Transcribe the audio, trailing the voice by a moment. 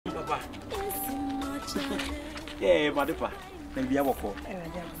Yeah, Madipa. Then be our call.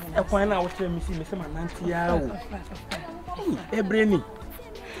 A point out to me, Miss Manantia. A brainy.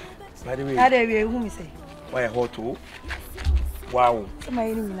 By the way, how do you whom say? Why a hot too? Wow.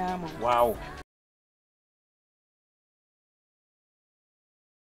 Wow.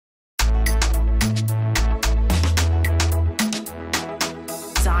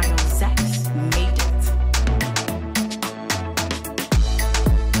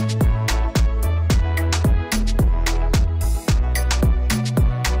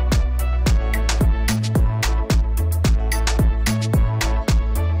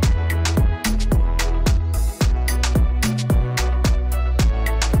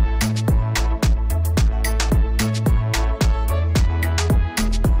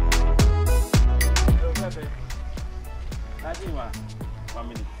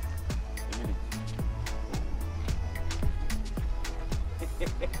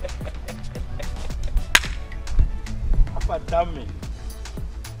 Damn me.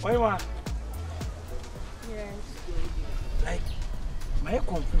 What do you want? Yes. Like, my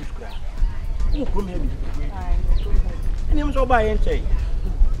confused crowd. Who come here? And I'm so by and say,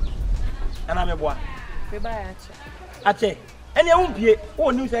 and I'm a boy. Goodbye, Ache. And you won't be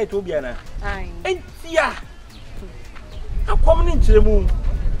all news I told you. Ain't ya? I'm coming into the moon.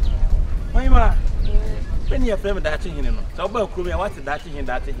 Why, ma? When you're friend dating him, so about Krumia, what's the dating him?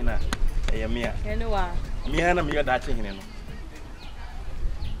 I am here. Me and me are dating him.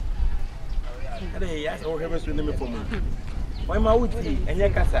 Hey, I saw him swimming for me. Why, my wood tea, and your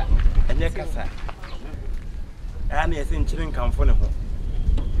casa, and yes, in chilling come for him.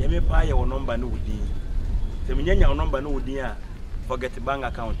 They may pay your number no D. The Minya number no dear. Forget the bank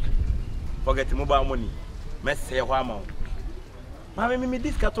account, forget the mobile money. Mess say a whammo. Mammy, me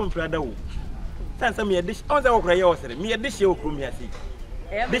this carton Prado. Send me a dish on the okra, me a dish you come here.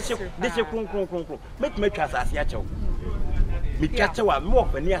 This you come, make me trust as yacho. Me catch a more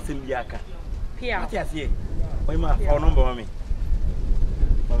for near Simbiaka. What you say? Why, my phone number, mommy?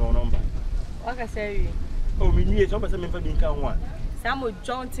 My number. What I say? Oh, me near some for being one. Some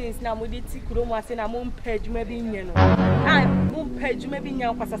Johnson's now would it take Roma and a moon page maybe in I moon page maybe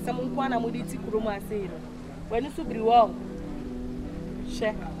now was a salmon one would it take Roma say. When it should be wrong.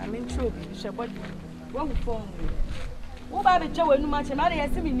 Share, I mean, true, share what wrong phone. Who by the Joe and much and I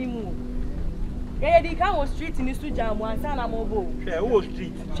has seen me move. Yeah, the car was street in the street jam once and I'm mobile. Who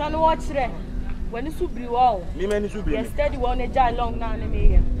street? Shall watch there. When it should be wrong, me many should be steady one a jar long now in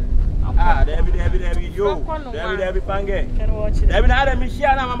me. Ah, there be yo. There be pange. Can watch it. There be another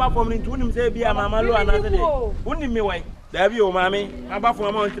Michiana, Mamma from Intunim say be a Mamma Lo another day. Wouldn't me wait. There be your mammy. I'm back from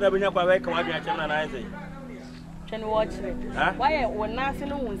a mountain of Yaka, come out and I say. Can watch it. Why, when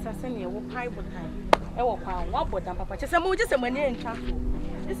nothing owns a senior will pipe with time. I will pound what but Papa. Just a mood, just a money and chapel.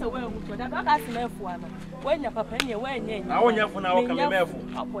 It's a well with that. I ask me for one. When your papa and your way, I want you for now. Come here.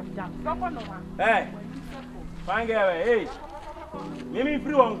 Upward down. Hey, fine girl. Hey, Mimi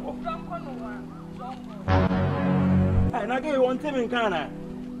free uncle. And I gave you one thing in Ghana.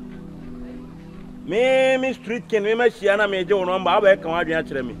 Me street can we make Shiana made your number. I come out and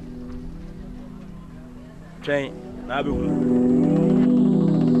tell me. Train, now be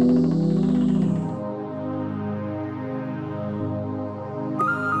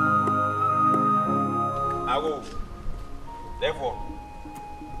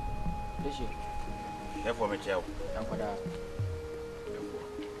Therefore, my child.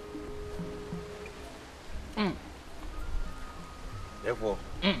 Therefore,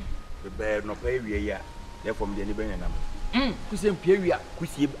 the bear no pay we are. Therefore, the Nibena number. Kusim Peria,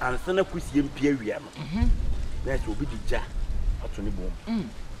 Kusim, and Sana Kusim Peria. That will be the jar of Tony Boom.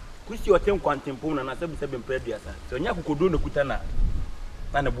 Kusi or 10 quantum pound and 7 previous. So Yaku could do no Kutana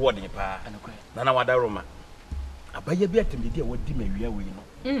and a boarding pa and a Nana Roma. I buy a beer to me, dear, what do we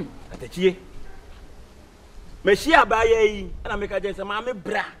know? At the cheer. Meshia baye and I make a gentle mammy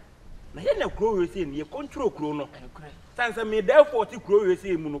bra. Now, you know, crow is in your control chrono. Sans me, therefore, to crow is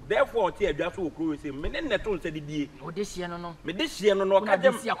in, therefore, tear just so crow is in. Men that told said the oh, this year no, medicinal no, I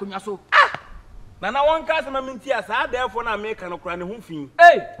don't see a cunyaso. Ah! Now, one customer means yes, I therefore not make an okran who fee.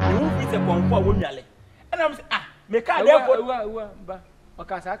 Hey, who is a comfort woman. And I'm ah, make a therefore, but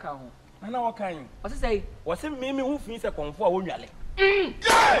Okasaka. And now, what kind? What say? What's it mean who fees a comfort woman?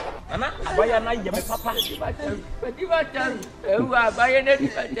 Ana, abaya na ye me papa. But you are done. Who are buying it?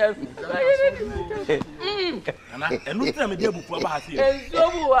 Ana, enu tira me dey bufu aba hase.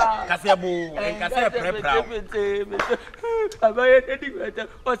 Ensobuwa. Kasebo, enkase prepra. Abaya dey.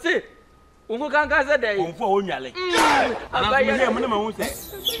 O se, ungu kan kase dey. Onfo onwale. Abaya dey me na hu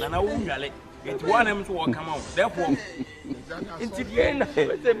se. Na na onwale. It one him to come out. Therefore, it's again.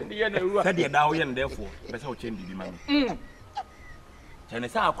 Said the dow and therefore, that's how change the man. And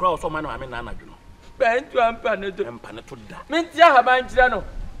it's our cross, so man, I mean, Nana, you know. Ben to Ampanato And Panato that. Mentia Habanchano.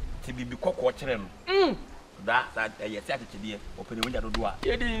 To be cock watching that I said to dear, open the window door.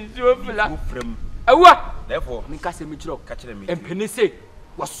 You didn't do a from. What? Therefore, Mikasa Mitro catching me. And Penisse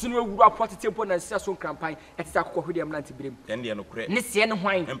was sooner what temple and Sasson campaign at Akoko with the Amlanti Brim. Then the no credit. Nissian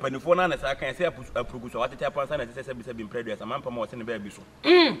wine And Penifona, as I can say, a progress what the Japan and said, been previous, a man from what's in the baby.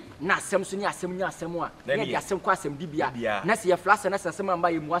 Na Samson, Samoa, then you have some quasem dibia. Nassia Flass and Assassin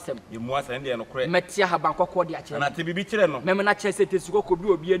by Mwasem. You must send the no credit. Metia Habanco, the Achan. And at the Bichino, Memanacha said this go could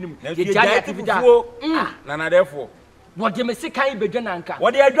be a being. Nana, therefore. What the Messiah began anchor.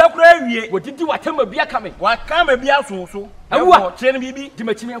 What did I drop? What did you attempt to be a coming? What come a beer so? And what? Train baby? The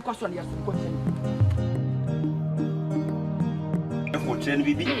Machimian question, yes. For train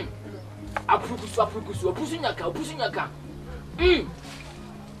baby? Pushing your car.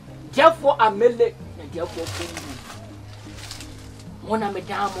 Therefore, I made it, and therefore, Mona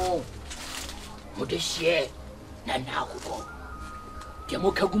Madamo, what the share, and now go.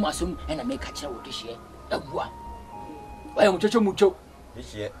 Jamoka Gumasum, and I make a child with the share. I am Chacho Mucho.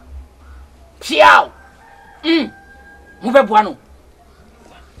 This year. Ciao! Move buono.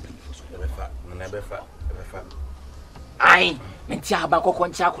 Never fat. Ai, mentia Bako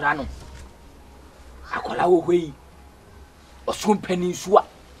Concha Curano. Akola way. Or soon peninsula.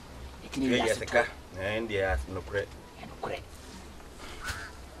 And yes, no credit.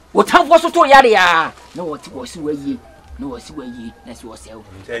 What time was to Yaria? No, what was ye? No, was ye? That's yourself.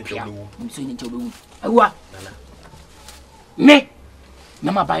 I'm saying to you. What? Me,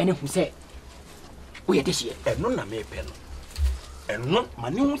 Mama by any who say, we are this year, and none of me pen. And not my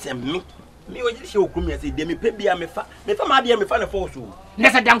news and me. Me, what you show me as a demi baby, I'm a fat, me for my dear, me fan of force.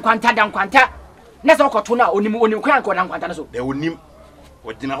 Nessa down quanta. Nessa Cotuna, only when you can't go down Quantazo. They would name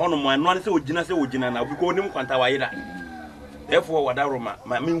what dinner on my non so dinner so dinner, now we call him Quantawaida. Therefore, what aroma,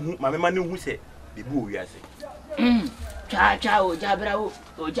 my man who said, the boo, yes. Ciao, Jabrao,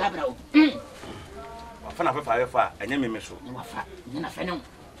 or Jabrao. Far, and then me so. You're not fennel.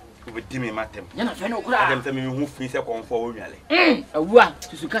 With Timmy Matem. You're not fennel cry. Tell me who feels a con for really. A what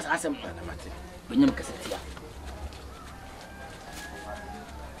to Sucas Assam. When you Cassatia.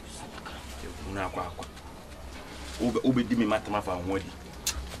 Now, Ubi Dimmy Matam for Woody.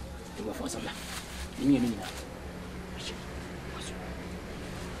 You were for some. You mean now.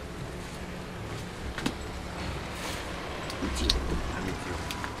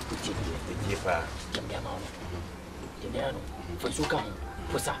 For so come,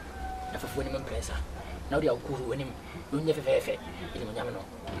 for sa, never for him pressure. Now they are cool when him, you never fair. You know,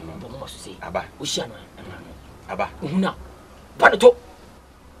 but must say, Abba, Ushana, Abba, Una, Panato,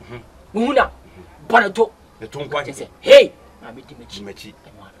 Una, Panato, the tongue quite say, hey, I meet him, Machi,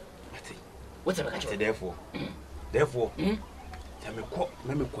 what's a catch therefore? Therefore, tell me,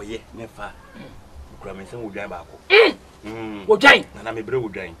 Mamma Coye, never, Grammason would drive back. Well, Jane, and I'm a brew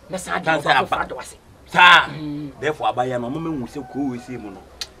drain. That's how I found was. Therefore, I buy a moment who so cool with him.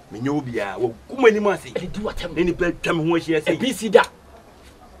 Minobia, well, many must say, do what any bed time when she has a busy da.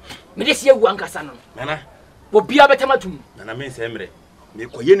 Medicine one casano, Nana, will be a better matum, and I may say, me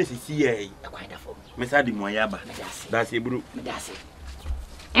coyenis is here, a kind of Miss Adi Moyaba. That's a brew, that's it.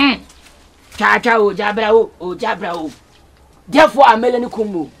 Chachao, Jabrao. Therefore, I'm Melanie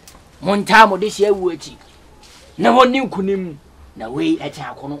Kumbu. Montamo this year, Witchy. No one knew Kunim. Now, wait at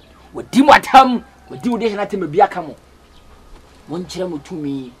Chacono. With Dimatam, with do this not to be a camo. One channel to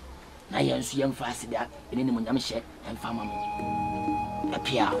me. I am so young fast that in any Monamshe and Farmer.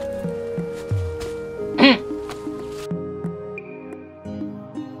 Appear.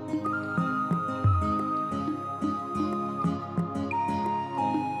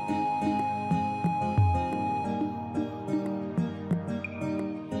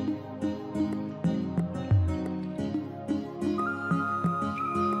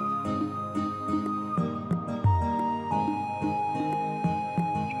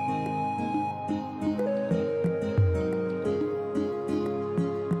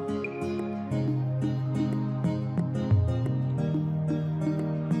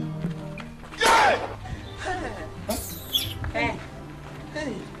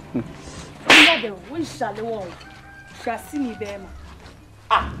 The wall. Shall see me there.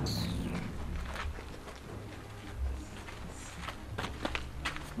 Ah,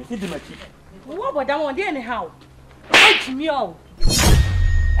 what about that one? Anyhow, wait me all.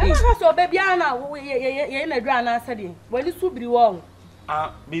 I'm so baby Anna, you're in a grand answer. Well, it's so be wrong.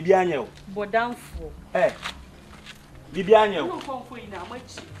 Ah, Bibiano, but down for eh, Bibiano, no phone for you now,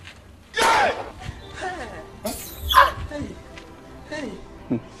 much.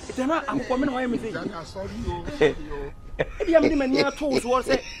 Itana akoko me na why me say. E bia me mani ato so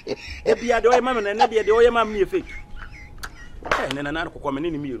say e bia de oye ma me na bia de oye ma me fake. Eh na akoko me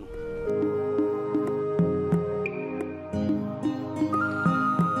ni mienu.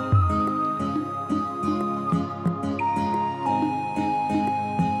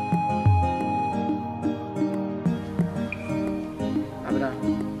 Abena.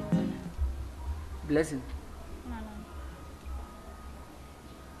 Blessing.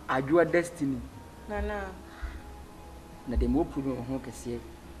 Adwa destiny. Nana. Na dem wo puru ho kese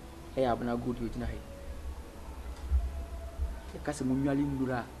e Abena good you na he. E kase mo nwale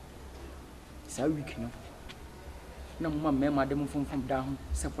ndura. Sa week no. Na mo ma dem fomfom da ho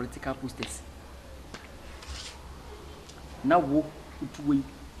se political posters. Na wo utuwe.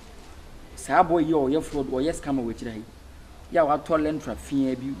 Sa boy ye o ye fraud o ye scam we kira he. Ya wa to lentra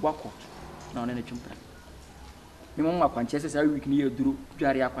fia bi wako. Na one ne twempra. Me mo makwanche se sa week ni ye duro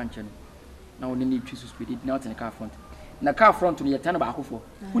dware akwanche no. Na one ne twi suspended na oten car front. Na car front no ye tan ba akofo.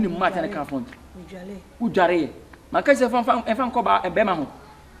 Huni mo mata ne car front. Udware. Maka se fan ko ba ebe ma ho.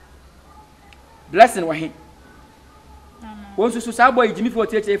 Blessing wa he. Won so sa boy Jimmy for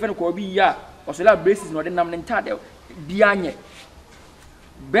teacher fe ko bi ya. Osola braces no de nam ne ntade bi anye.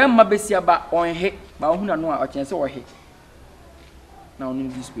 Bemma besia ba on he ba huna no a o chense wo he. Na onu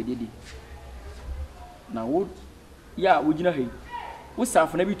bi spedede. Na wo ya wo gina he. Wo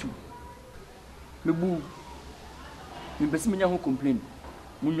safo na bitu. Mebu. Me besi menya ho complain.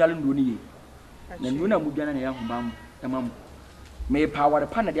 Munwale ndo ni ye. Na ndo na mudwana na ya ho bam ema mu. Me power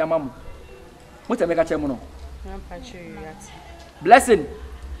pa na de ama mu. Mota me ka che mu no. Na pa che yati. Blessing.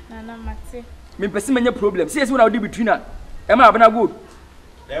 Nana mate. Me besi menya problem. See when I do between na. Ema Abena good.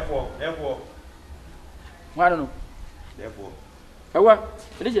 Therefore. Why don't know? Therefore. Ewa,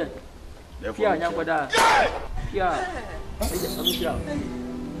 elije. Therefore. Kia nyangoda. Kia.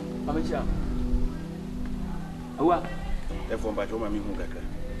 Amicia. Ewa. Therefore, but my hu kaka.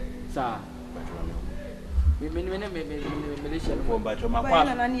 Sa. Me Malaysia For but my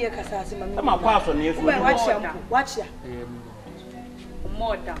Kwa na ni ye kasa se mami. Ama kwa so na yesu. Watch ya.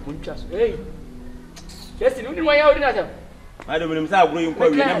 More down. Munchas. Hey. Yes, you need my out in that. I don't mean say agro yin kwa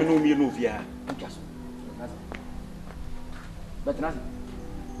wi na me no mi no fia. Munchas. But nothing.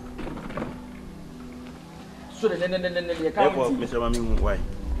 So the account. Therefore, Mr. Mami hu why?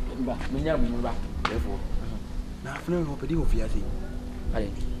 Ba, menya mu ba. Therefore. Na afuna ho pedi ho fia sei. Ale.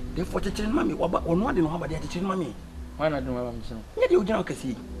 Therefore, checheren mami ono ade no ha ba de checheren mami. Why not do my mission? Nya de ogina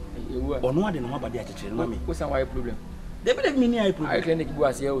okasi. Ewa. Ono ade no ha ba de checheren mami. What's why problem? They believe me near problem. I clinic bu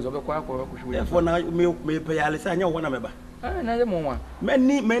ase o so be kwa shwe. Therefore, na me pay alisa nya wo na meba. Ah, na ze mo wa.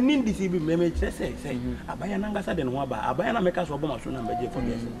 Many deceive me say abaya na ngasa de no ho ba. Abaya na meka so obo maso na mbeje for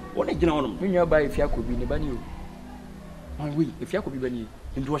yes. Wo na gina wonom. Nwa ba ifia kobi ne ba ni o. Why we? Ifia kobi ba ni.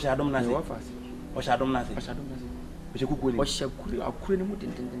 Ndu wo sha dom na se. Wa fast. Wo sha dom na se. Wa sha dom na se. Wo sha kukuri. Wa sha kuri akure ne mu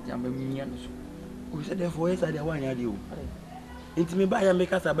den amamia no so. Wo sha therefore yes ade wa nya de o. Inti me ba ya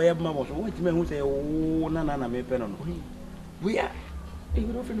meka sa ba ya ma bo so. Wo inti me hu say o na me pe no no. We are. E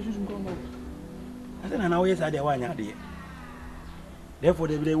go fe no susu nko ma. Asa na wo yes ade wa nya de. Therefore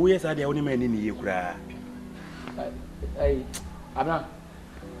they be we yes ade wo ni ma ni ni ye kura. Ai Abena.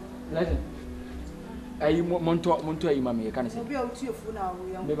 Listen. Ai monto ai mama kan say. Obi o tie fu na wo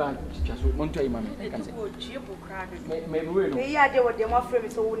yan. Me ba twa so monto ai mama kan say. O tie bu kra de. Me we no. Me ya de wo de mo frame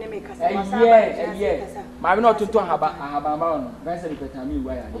so wo ne me kasa. Yeah. Ma be no tonto haba ma no. Gan say peta mi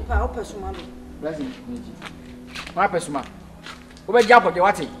wa ya de. Opa suma me. Blessing meji. Ma pesuma. Wo be japo de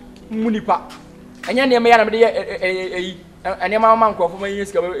wate. Mu nipa. Anya ne me ya na me de ene ma nkofo ma yin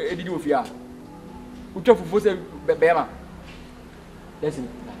sika edidi ofia. Utwa fufu se be ma. Blessing.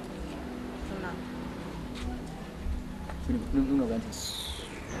 No,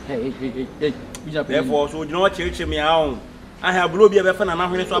 hey. Therefore, so you know what church me out. I have blow be a fan and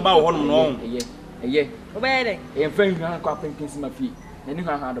I'm so about one no. Yeah. Obey a friend who have got things in my feet. Then you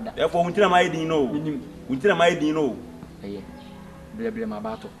have that. Therefore, until my ID no. Until my ID no. Blame my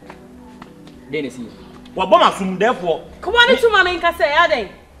battle. Then see. What bomb assume therefore. Come on to my main kasa ya den.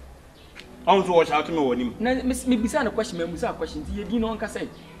 On to watch out to me on him. Na me bisa na question, me bisa question. You know kasa.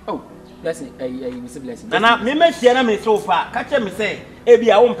 Oh. Blessing, Mr. Blessing. Nana, me me share na me so far. Catch me say, e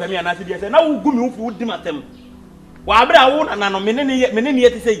bia wo mpem ya na se dia say na wo gu me fu di matem. Wa abra wo na no me ne ye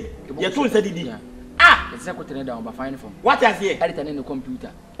te say. Ye to say didi. Ah, it's not going down by fine form. What I say? Edit in the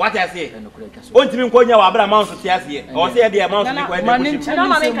computer. What I say? On timi nko nya wa abra mouse ti ase. O say dia mouse ni kwa ni ko. Na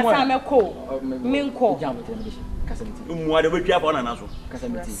ma me kasa me ko. Me nko. Jam television. Kasamiti. Mu ade betwa fa na so.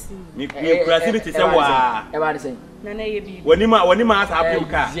 Kasamiti. Me creativity say wa. E ba de say. Na na ye bi. Wani ma asa apem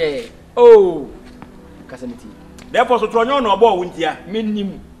ka. Oh, Casamity. Therefore, so try no ball wintia.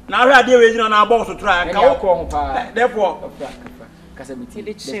 Minim. Now I deal with you on our boss to try. Therefore, Casamity.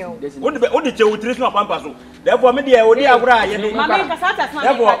 What did you treat no pampas? Therefore, me dear, what dear,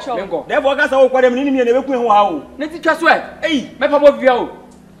 therefore, that's all what I'm in the way. Wow. Let it just wait. Hey, my papa view.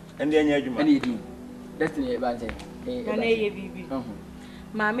 And then you Destiny advance.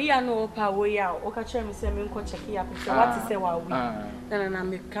 Mammy, I know power out. Okay, tell me, send me to check here. What to say while we then I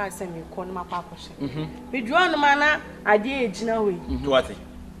make car send me corner my papa. We draw the manner, I did, you know. What?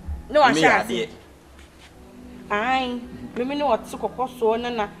 No, I shall. Aye, women know what took a post on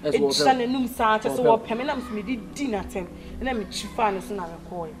and it's Sunday noon, such as what Pamela me did dinner time, and then she found us another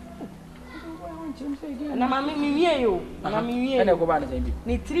coin. And I'm you, and I'm here.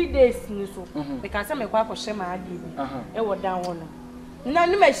 Need 3 days, so because I'm a wife for Shema. I was down one.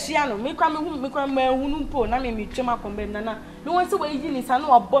 None of Shiano, me come home, me come who po, and I mean, me Chema Combena. No one's away in his son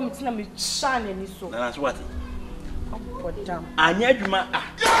or bomb it in a shining so. That's what I need you, ma.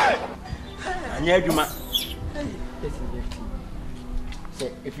 I need you, ma.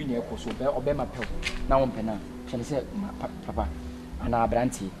 Say, if you near Coso, obey my pill. Now on Pena, shall say, Papa, and our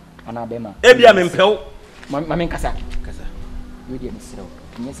brandy, and our Bema. Ebiam impel, Mamma Casa. You didn't so.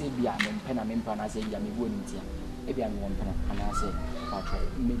 Yes, Ebiam and Pena Mimpan, I say, Yammy wouldn't here. Ebiam one Pena, and I say,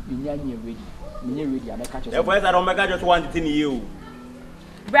 Minyan ready. Minyan ready, I make catch. Therefore, I don't make just one thing you.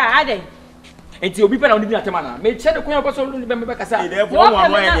 Brad, it's your people on the Atamana. May check the Queen of Coso, remember Casa. Therefore, what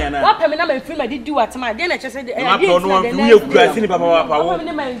Pamela and film I did do at my dinner. Just said, I don't want to be a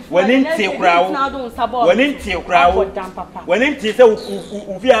when in tea crowd, when in tea crowd, when in tea, so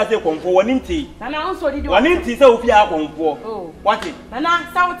if you have to come for one in tea, and I also did one in tea, so if you have come for what it, and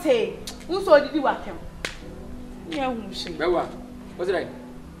I south say, who saw did you at him? Yeah, what's it?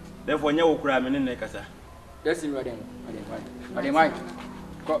 Therefore, no crime in the Casa. That's in Rodin. I didn't mind.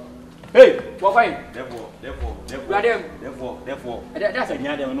 Hey, what fine? Therefore, that's a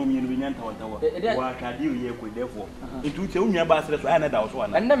yard no mean we tower. What I do here with therefore. It would tell me about the house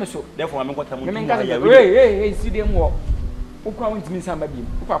one. And never so. Therefore, I'm what I'm going hey, see them walk. Who comes to me somebody?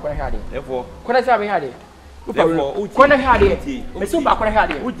 Who Papa had it? Therefore, could I have had it? Therefore, could I had it? It's so Papa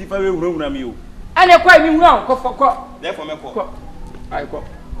had it. Would if I will room you? And I quite mean wrong. Therefore, I go.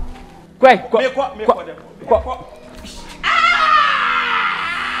 Quite,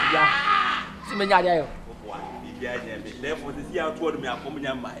 therefore, this year told me I'm coming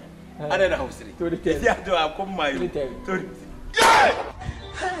on my other house. To the theater, I'll come my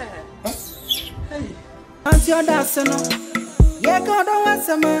Answer your dance, no. Yeah, God, don't want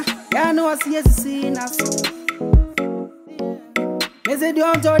some. Yeah, no, I see you seeing us. Is it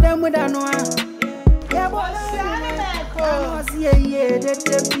you told them with an one? Yeah, boy, I see a year that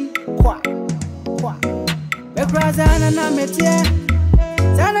they be quack. The grass and I met here.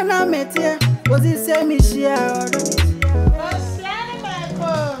 Sana met here. Was it same Michelle?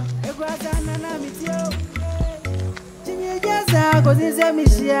 The grass and I met here. Jimmy, yes, I was in same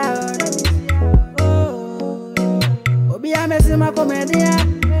Michelle. Oh, be a mess in my commedia.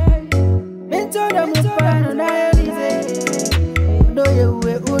 Into the Mufan and I do you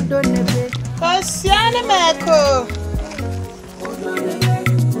would don't never. Oceana Mako.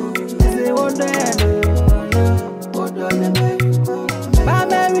 They won't do. My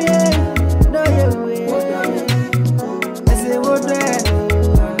Mary, no, you will. I say, what then?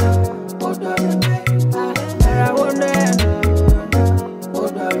 I wonder.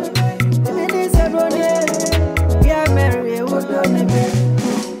 If it is a brother, we are married. What do you mean?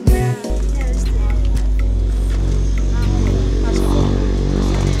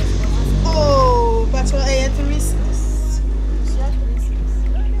 Oh, but what I had to resist.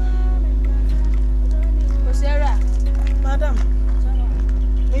 Madam,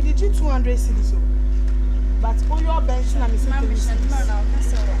 may did you 200 cities? But all your bench and Miss Mammy, hey, is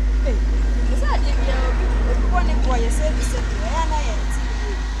that the one boy you said to say, and I am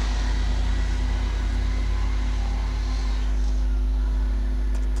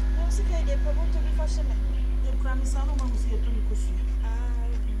no, see, they promote to be fashion. The promise I don't want to see a Tony Cushy.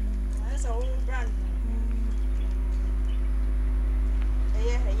 That's a old brand.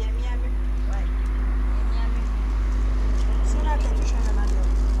 Yeah, Miami. Why? So I can to show another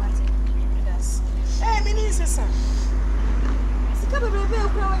one. Hey, Minnie, sister.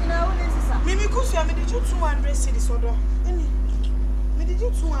 Mimi Kusia, me did you 200 cities order? Me did you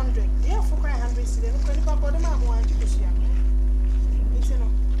 200? Yeah, for 100 cities. Look at the papa, the man want to Kusia. It's no.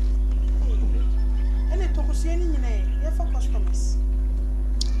 And it took us any name. Yeah, for customers.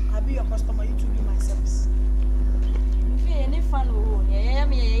 I'll be your customer, you to be my service. Any fun, yeah,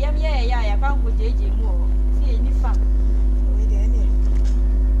 I can't go JJ more. Any fun.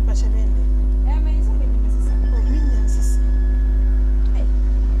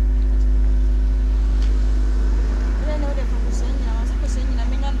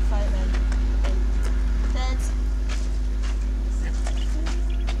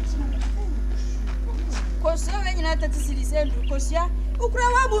 Kosia, ukura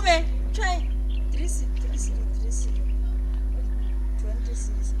wa bume. Try. 3 cities. 20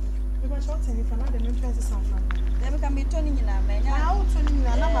 cities. Because what thing if another men try to sound fun. Dem can be turning in a man. I want to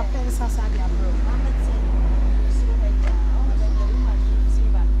know na my pen sasa dia bro. I'm not saying. So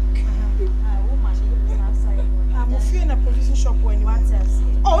I'm feeling a provision shop when you want to see.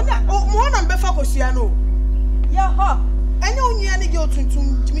 Oh, na mo na mbe fa Kosia no. Yeah, ho. Anya onua ni ge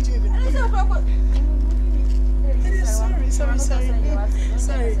otuntum timi. Sorry.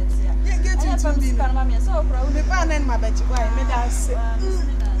 Yeah, get into me. Me pa na ma bechi why me da say.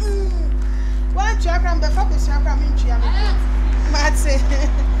 One chakra mbe fa Kosia kra me ntwia me. Ma say.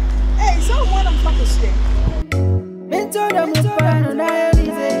 Hey, so one am fa Kosia. Into the mupano na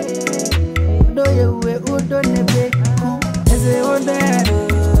elize. Do you we udo nebe. Eze odo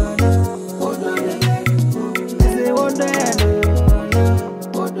Eze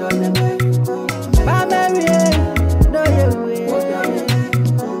odo nebe. Ba Mary. Do you we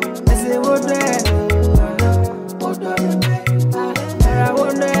Eze odo Era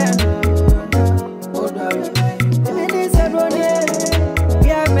odo Even is a bone. We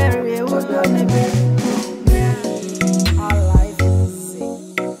are Mary odo nebe.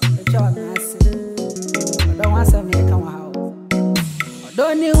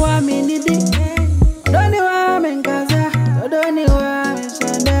 Don't want me need it. Don't want me casa. Don't want me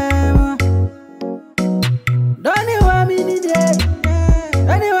shandemo. Don't want me need it.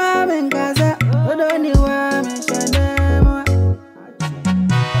 Don't want me casa. Don't want me shandemo.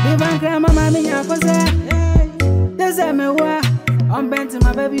 Biban grandma mami yakosa. Tese me wa. I'm bent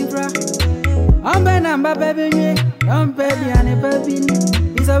my baby bra. I'm bent on my baby. I'm baby and a baby.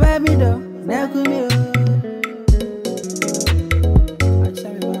 It's a baby though. Never me.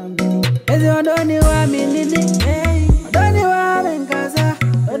 Don't want me need it. Don't want me casa.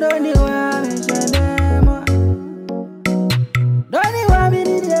 Don't want me shandemo. Don't want me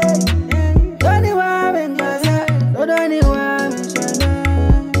need it. Don't want me casa. Don't want me shandemo.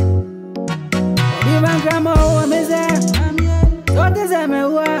 Even grandma who me say, don't say me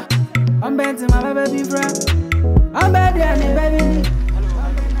wa. I'm bent my baby bra. I'm baby and baby.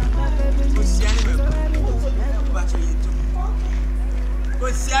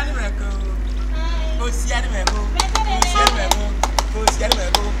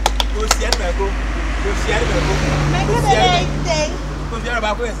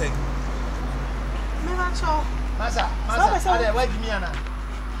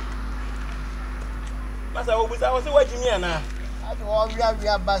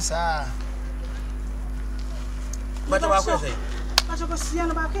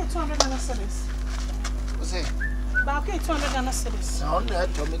 About 200 Ghana cedis. No,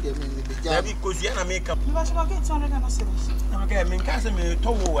 not to me, the because you make up. You must about 200 Ghana cedis. Okay, I mean, can't me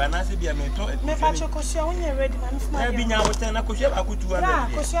to and I say, be a mentor. Make a chocosia when you're ready, man. I've been out with an Akosia, I could do a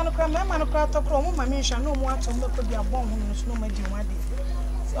Cosiano Cram, man, a craft of Chrome, my mission, no more to look at their bomb, no matter what day.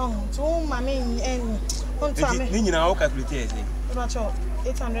 Oh, to my main and one time in our calculation. About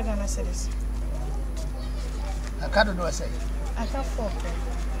 800 Ghana cedis. I can't do a say. I can't afford.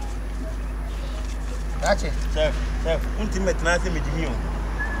 That's it. Chef, intimate nothing with you.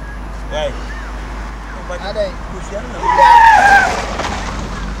 Right.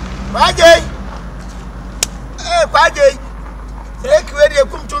 Bajay! Hey, Bajay! Take where you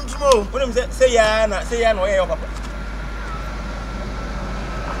come to tomorrow. What am I say? Yana, say Yana, where you are.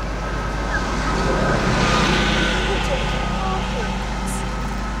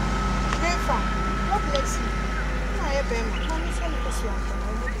 God bless you. I have been.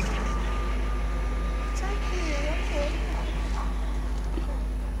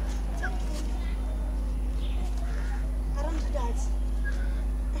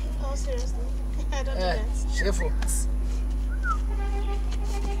 Seriously, I don't do that. Chef. Okay.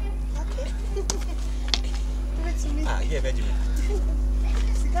 Give it to me. Ah, yeah, Benjamin.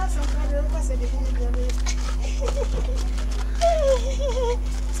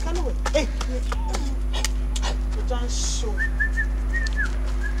 Hey, don't show.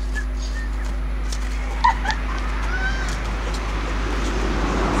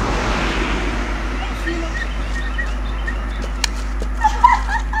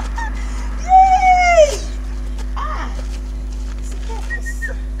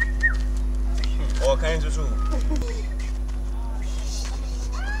 All kinds of soup.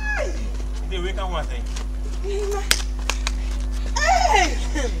 They wake up one thing. Hey! Hey!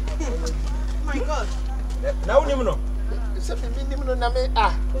 My God. Now you know.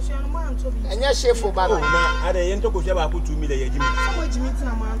 And yes, chef for Baba. I didn't talk about 2 million. How much you mean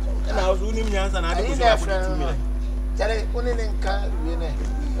amount? And I was winning Yans and I didn't have 2 million. Tell it, only in car, you know.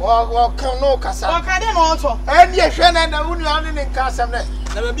 Well, come no Casa. And yes, and the only in Casa.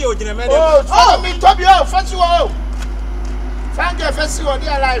 Never be a man. Oh, me, Tobio, first you all. Thank you, first you all,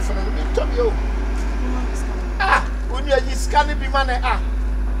 dear life, and me, Tobio. Ah, when you are scanning be money. Ah,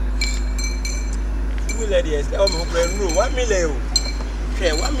 2 million, yes, 1 million.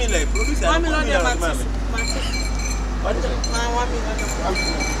 Okay, 1 million. Produce 1 million. What? 1 million.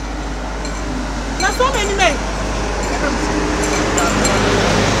 That's so many men.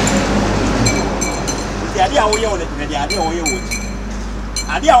 The idea we on it, the idea we would.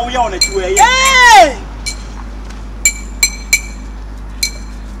 Idea we on it, hey!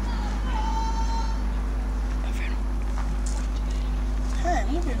 Hey,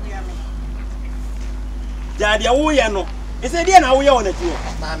 move me. The idea we are no. It's a dear now we on it.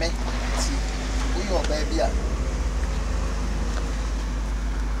 Mammy, see, we are baby.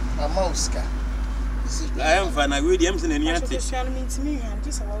 A mouse. I am fine. I will be Emerson and Yancy. To me, and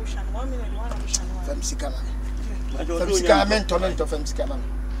this ocean, 1 million, 1 ocean. Femsicama. Femsicama, torment of Femsicama.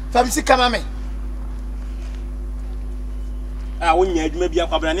 Femsicama. I wouldn't maybe a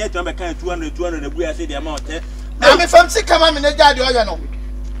couple of years to make 200, we are saying the amount. I'm a Femsicama in a daddy, or no.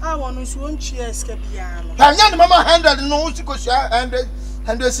 I want to one cheer, Scapiano. I'm not Mamma 100 no to go share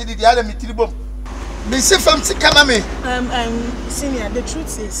 100 city, the other material. Miss Femsicama. Senior, the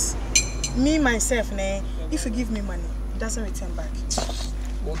truth is. Me myself, if you give me money, it doesn't return back.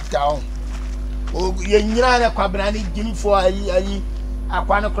 Go down. Oh, you're not a quabrani, Jimmy for a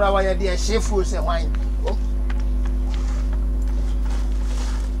quano crowd, dear chef was a wine.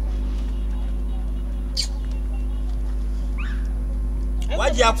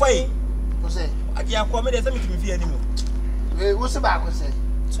 What you are quay? What's it? I can't come in to me anymore. What's about? What's it?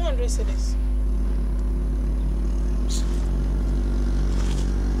 200 cities.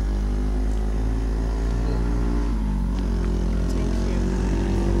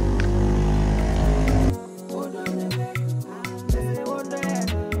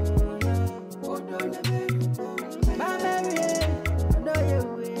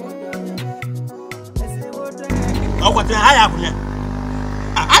 Oh, what I have now?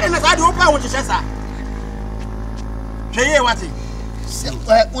 I didn't know how to say that. Say what? Say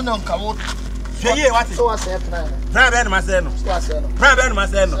what? So I said, Private Marcelo. Private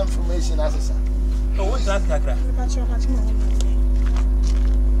Marcelo. Information as oh, what's that?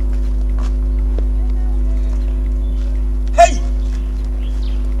 Hey!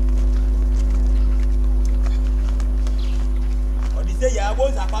 What do you say? I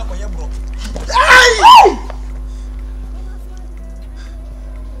was a papa for your bro.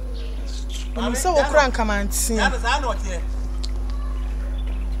 I'm so crank, come and see. That is not here.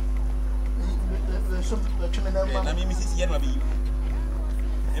 I mean, Mrs. Yen will be you.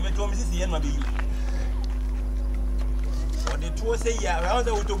 And I told Mrs. Yen will be you. What the two say, yeah, around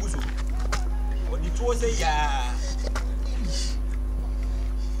the autobus. What the two say, yeah.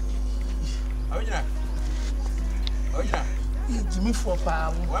 Original. Jimmy for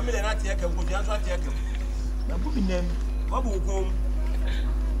power. 1 million at the Akoko, the answer at the Akoko. The book name. What will come?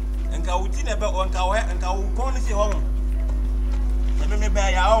 And I will think about one cow and I will call it home. Let me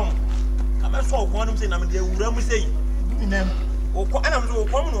buy your own. I'm a soul, one of them, I'm the Uramu say. Name. Oh, and I'm so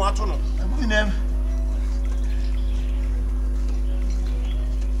common, what to know. Name.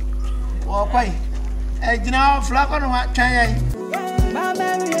 Oh, quite. A general flap on what China.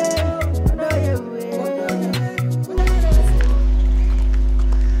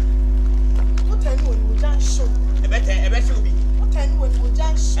 What time when we just show? I bet you be. What time when we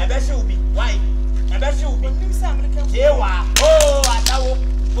just show? I bet you be. Why? I bet you be. Yeah, oh, I saw.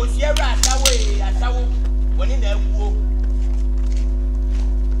 For Sierra, I saw. When in there,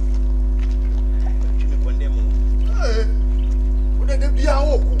 would they be our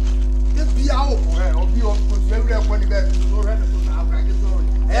own? They be our own, or be on every one event to go ahead and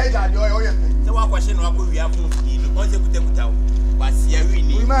so what question we have to see? Once you put them out, but Sierra,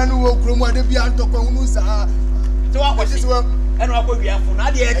 we man who will grow more than be on top of Musa. So what was this one? And what we have for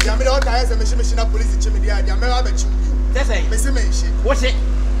Nadia? I'm not as a machine of police in Chimney. I'm not a that's it. Miss What's it?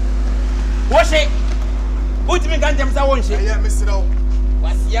 What's it? Put me gun them someone. Yeah, Mr. O.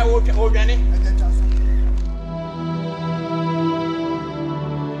 What's your old Danny?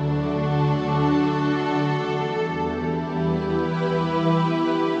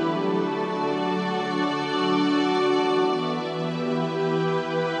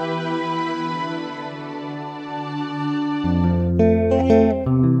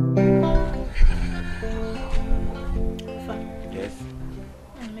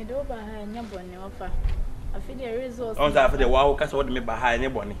 do ba ha nya bone ofa afi the resource on sa afi the wa ka so de me ba ha nya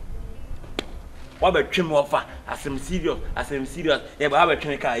bone wa ba twem ofa asem serious e ba ba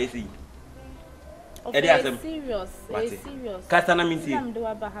twem ka yesi e dey asem serious ka sana mi see am do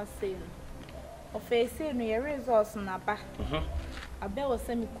ba ha say ofa say no your resource na ba abe wo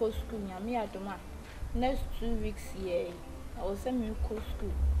say me ko school nya me adoma next 2 weeks here I was say me ko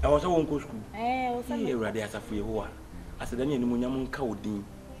school I was won ko school o say me rade asafo ye ho a aseda ne animu nyam nka odin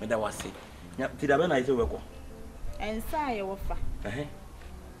me da wase ti da be na ise we ko ensa ye wo fa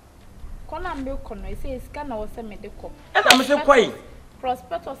kona mbe ko no ise iska na wo say me de ko e da me se kwai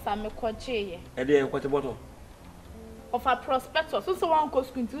prospectus am ko cheye e de ko te boto of a prospectus so wan ko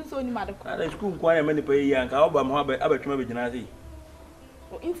school nti so ni ma de ko ada school kwa ya mani pa yi anka oba mo abatwuma be gina sei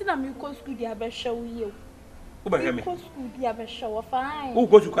o inti na me ko school dia be hwe ye o ba hwe me ko school dia be hwe wo fa ai o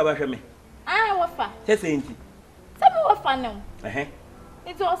ko school ba hwe me ai wo fa se nti se me wo fa no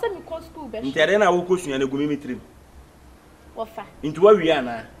nti o se me ko school be hwe nti ade na wo ko sua na gumi mitrim wo fa nti wa wi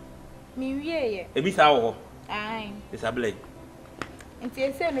ana mi wi ye e bi sa wo ai isable nti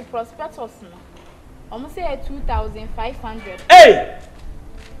e se me prospectus no almost say 2,500 hey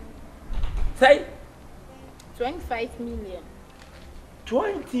say 25 million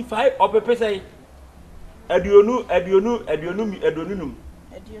 25 opepe say aduonu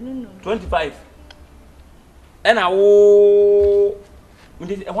 25 ena wo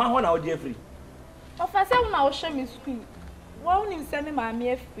ndi ho na wo dey free o fa say una wo share me school wo uni say me ma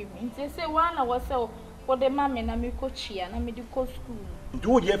me free me nti say wa na wo say wo de ma me na me ko chia na me di ko school nti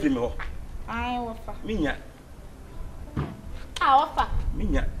wo dey free me ho ai wo fa minya wo fa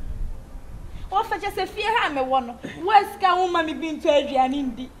minya wo fa je se fie ha me wo no wo sika wo ma me bi nto aduane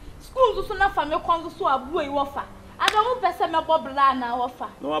ndi school so na fa me kon so abuo yi wo fa ada wo pese me bobla na wo fa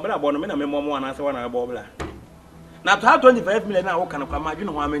no abra bo no me na me momo ana se wo na bobla na ta 25 million na wo kan kwa ma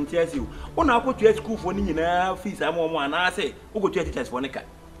dwene ho amenti asiu wo na akotua school fo ni nyina fees am ana se wo kotua teachers fo ne ka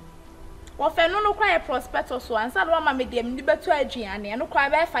wo fa no kwa prospectus so ansa do ma me dem ndi beto aduane no kwa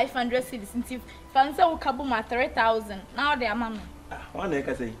be 500 cedis nti fa nse wo kabo ma 3000 na wo de ama me wa na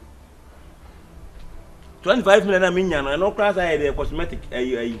ka sei 25 million na minya no kwa sa de cosmetic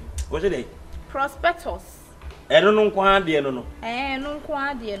ayi wo se dey prospectus no kwa de no no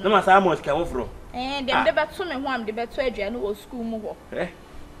kwa de no na ma sa mo sika wo fro dem de beto me ho am de beto aduane wo school mu ho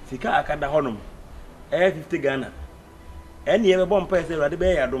sika akada honom 50 Ghana eni ye be bom pa se rade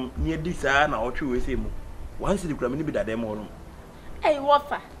be yadom ni edi saa na otwe we se mu wan sidi kura me ni bi dade mo no wo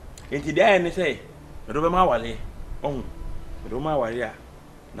fa enti dia ne se me do be ma wale ohun me do ma wale a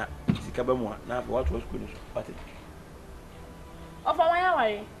na sika ba mu na afọ wato school so pati o fa wan ya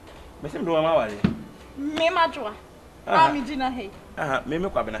wale me se me do ma wale me ma joa mi jina he me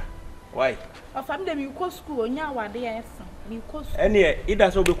kwa Abena why o fa me de mi ko school onya wade ya esan mi ko school eni e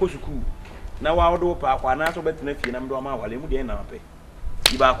ida so be ko school na wa wodo pa kwa na so betena fie na mdo ma wale mu de na mape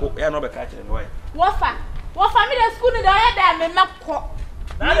iba ko ya no be ka kire no why wo fa me de school ni de oya da me mekọ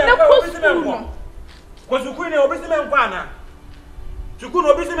na de ko school ko school ni obi si me nkwa na school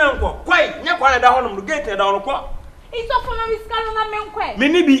no obi si me nkọ kwai nya kwa na da hono mu gate da hono ko ito fo na miskalo na me nkọ me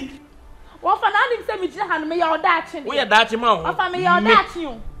ni bi wo fa na nim se mi jira han me ya oda achi ni wo ya da achi ma ho wo fa me ya oda achi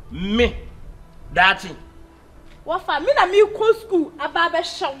o me da achi wo fa mi na mi ko school aba be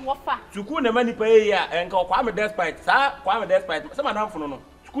hye wo fa school na mani pa yi a enka kwa me despite se madam fo no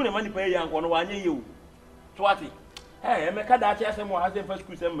school na mani pa yi anko no wa anya yewu so ati me ka da achi asem wa asem fa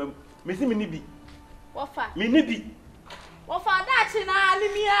school sem me si me ni bi wo fa me ni bi wo fa da achi na ni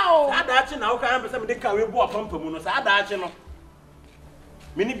mi a o sa da achi na wo ka am pese me de ka we bo apampa mu no sa da achi no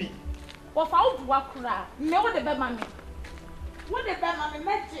me ni bi wo fa wo buwa kura me wo de be ma me wo de be ma me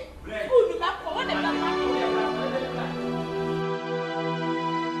meje school ni ka ko wo de be ma me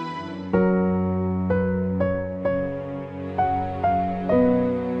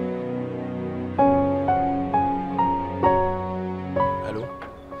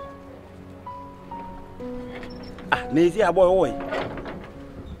Nezi aboy oy.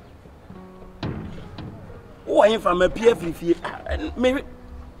 O ayin fa ma pie frifie. Me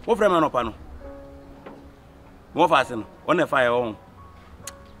wo frema no pa no. Mo fa ase no. O na fa ye ho.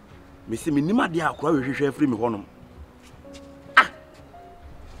 Me si me nima de akora we hwehwe afri me honom.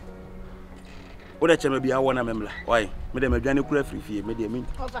 O da chema bia wo na memla. Oy, me de madwane kura frifie, me de mi.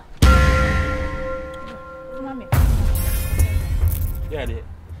 Over. Mami. Yeah, de.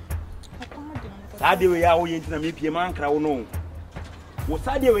 Sade we ya wo yentina me pie man kra wo no wo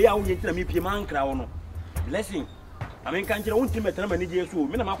sade we ya wo yentina me pie man kra wo no blessing amen kan kire wonti metena mani je so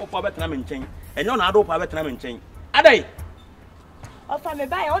me na makofa betena me nchen enyo na ado pa betena me nchen adai Of me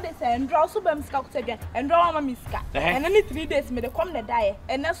buy all this and draw so bam scout again and draw my miska. And then 3 days me the come the die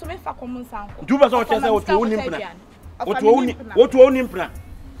and that's me for common sound. Do us all tell what you own implant. What you own implant?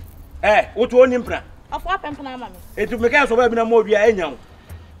 What you own implant? Of what mammy? It will make us over no more via anyhow.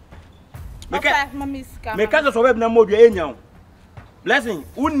 Make us over no more via anyhow. Blessing,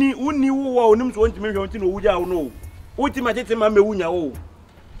 uni who are names 20 million to know. Ultimately, Mamma Wunya.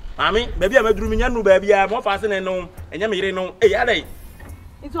 Mammy, maybe I'm a dreaming, baby. I'm more fastened and no, and you know, eh,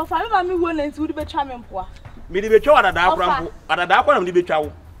 it's all fine. Mammy willing to be charming. Maybe the child at a dark one of the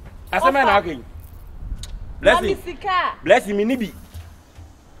child. As a man, arguing. Blessing me, Nibby.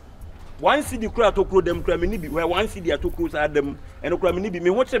 One city crowd to crew them craminibi, where one city to cruise at them, and craminibi, me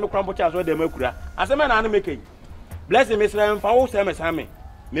watch them crumble charge with them. As a man, I'm making. Blessing Miss Ram for Sam as Hammy.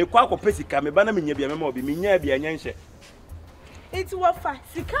 Me quack or pessica, me banner me be a memo, be me near be a yanshe. It's what fast.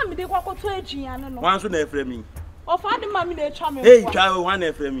 She can't be walk to a giant. Once on a me. Or find the mammy the charming. Hey, child,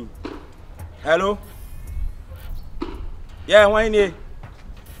 one for me. Hello? Yeah, why ne?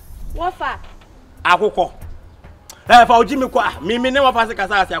 What fast? Akoko. For Jimmy Qua, me never pass a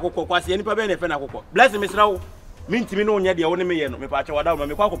casa, Akoko, was any pabene Akoko. Bless Miss Row, mean to me no near the only man, me patch or down,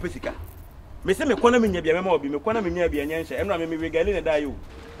 me quack or pessica. Me say me corner me near be a memo, be me corner me near be a yanshe, and I may be regaling a you.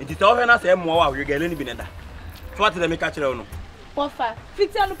 It is all enough and more regaling binetta. What did I make a on? Offer,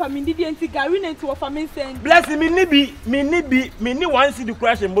 fix up a mindian cigar into a family saying, Bless me, Nibby, me ni one see the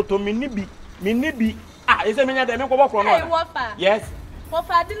crash and bottom, me nibby. Ah, is a minute that I walk on. Yes.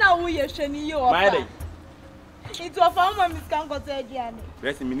 Offer, I didn't know you're shiny you. It's a farmer, Miss Gango Adrian.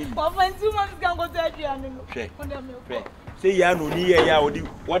 Bless me, Offer 2 months Gango Adrian. Say, ya no near ya,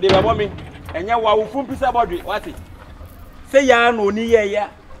 what they want me, and ya will fool piece about it. What it? Say, ya no near ya.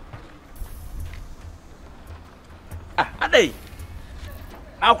 Ah, a day.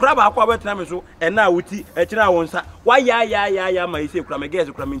 I'll grab our cover so and now with tea, a child won't say, why, ya, my say, cram against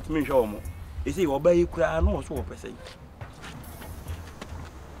the cramming to me, show more. You see, obey you cry, no, so per se.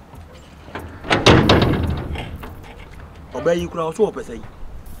 Obey you cry, so per se.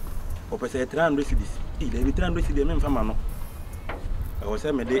 Or per se, 300 cities. Every 300 cities, men from Mano. I was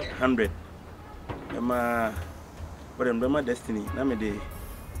a day 100. Emma, but I'm my destiny. Now, me day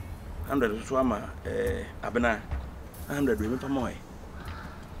 100 swammer, Abena, 100 women for more.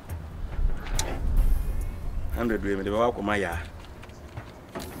 100 women, the walk of my yard.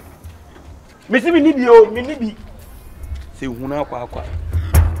 Missy, me need say, who now,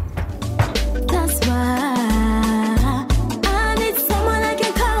 that's why.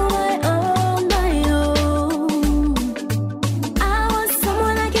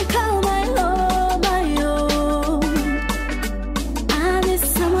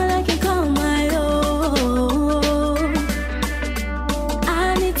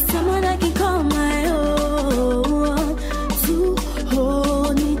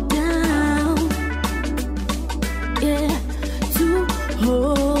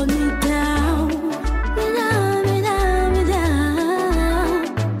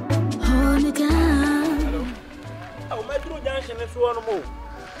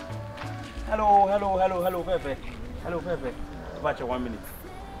 Hello, Fefe. Watch 1 minute.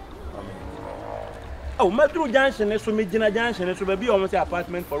 Oh, Metro Junction is so Medina Junction, is to be almost an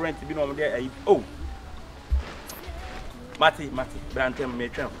apartment for rent to be on there. Oh, Matty, Branton,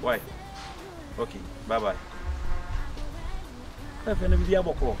 matron. Why? Okay, bye bye. Fefe, never be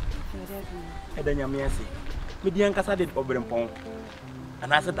able to call. And then you see, Median Casadid over in Pong.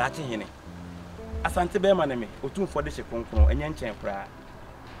 And I said that in it. Asante Beman, me, or 2 for the second, and yan chamber.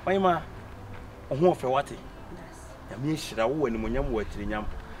 Why, ma? Oh, for what? I should have won when you were young.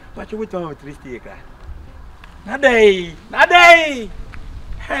 But you were talking with 3 stick. Naday!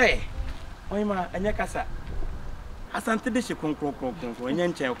 Hey! Oima, and Yakasa. Asante de second, and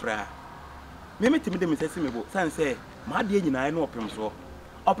yan chamber. Maybe to me, the Mississippi, San say, my dear, I know of him so.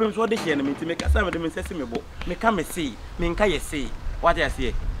 Of him so, the enemy to make a some of the Mississippi. Me come and see, me can see what I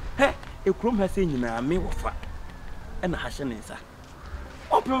say. Hey, a crum has seen you now, me offer. And a hashing inside.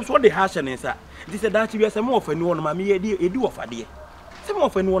 Opium so the hashion inside. This is that you are some more for no one, mammy, a do of a dear. Some more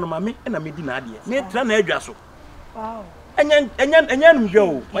for no one, mammy, and a medina dear. Me tran edjasso. Wow. And yan,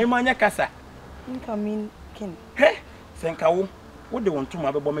 Joe, my mania casa. Incoming kin. Hey, Sanka, what do you want to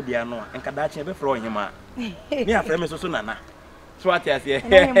my bombardiano and Kadachi ever throwing him out? Near Fremis or Sunana. Swat as ye.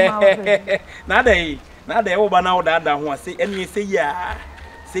 Now they over now that down who say, and you say, ya.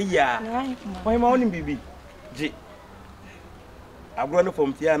 My morning, baby. G. I'm going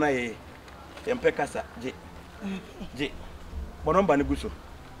from Tiana, and Pecasa, J. Bonomba Neguso.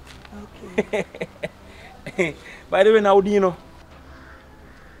 Okay. By the way, now, Udino,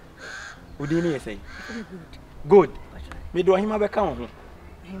 you say? Good. Me do him abeka ho.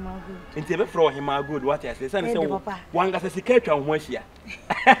 Hima good. Nti be fro him good what I say. Say wan ga se sika atwa ho ahia.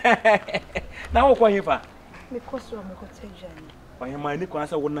 Na wo kwa hifa. Me koso am ko tejani. Ohima ni kwa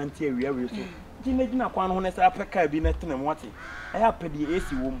say wo nante awia we so. Gina kwa no ho na say apeka bi na tene mote. Aya apedi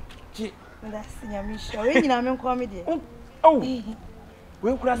esi wo mu. Chi. That's nyamisha. We nyina me nko me de. Oh.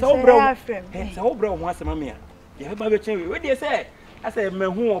 We kura say wo bra. Say wo bra ho asema me a. Ye ba be chen we dey say I say me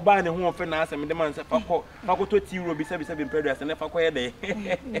hu oba ne hu ofe na asem de man say fako to ti ro bi say be pedro say ne fako ye de.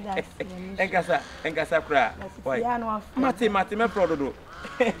 Enkasa kura. Why? Mate me proud do.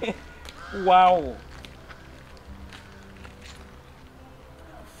 Wow.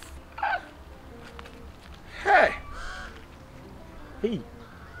 Hey,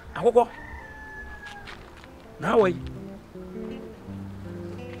 Akoko. Now wait.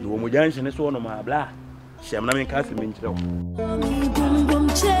 You mo janshi ne so no ma bla. Shem na me kasi me nchira. Bum bum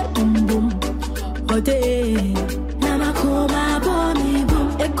che bum bum. Ode na makoma bomi bum.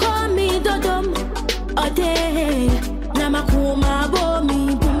 E call me dodom. Ode na makoma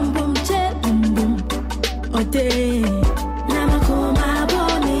bomi bum bum che bum bum. Ode na makoma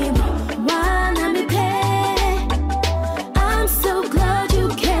bomi bum. Wanna me pay. I'm so glad you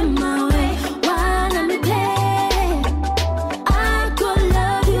came my way. Wanna me pay. I could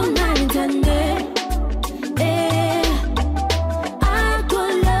love you night and day. I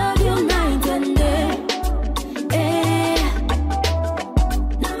could love you night and day.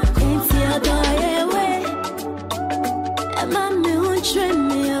 It's your day away. And mommy won't train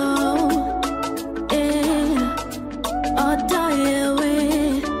me. Oh, die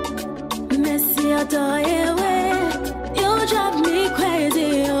away. Messy, your day away. You drive me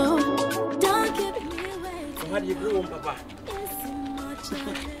crazy. Oh, don't keep me waiting. How do you grow, Papa?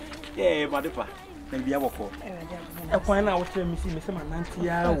 Yeah, Madipa. Maybe I will call. I find out what me see me say my nanti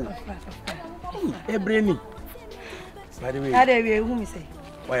ya. Eh, brainy. By the way, How dey we who me say?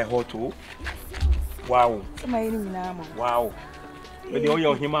 why hot to? Wow. Some ay ni na ma. Wow. But you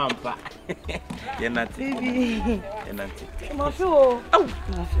your him ampa. Ye nanti. Baby. Ye nanti. Mo fi o. Oh.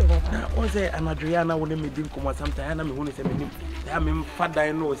 Mo fi o. Na o say Anadriana won me din komo sometime na me hu ni say me nim. Ya me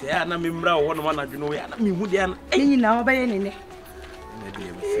fada no say ya na me mra wo no na dweno ya na me hu dia na. Ni na obaye ne ne. Na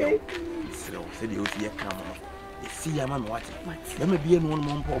dey me say the OC come on. See ya mama what? Let me be one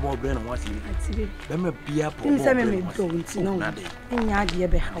more poor brain and what's it? Let me be a poor brain. No, nya de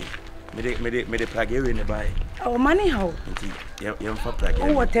be how. Me de plug in the buy. Oh, money how? You for plug.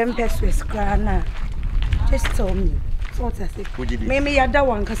 Oh, what 10 pesos cry na. Just tell me. So what I say? Me ya da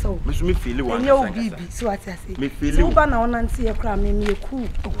wan kaso. Me feel one. You bibi. So what I say? Me feel you. So ba na onanti e kra me cool.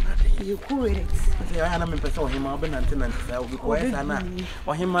 You cool with it. Say I na me person him Abena nanti say we ko esa na.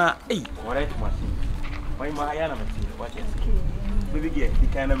 O him eh correct machine. Why my ayana mati watch it. Baby girl, the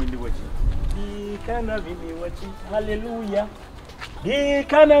kind of me watching. The kind of me watching. Hallelujah. The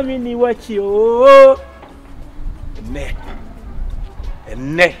kind of me watching. Oh. Ne.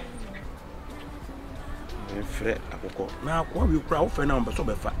 Me frère Akoko. Na kwa we kura o fe na mbe so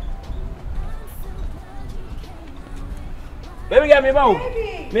be fa. Baby girl me ba o.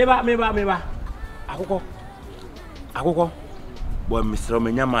 Me ba. Akoko. Boy Mr.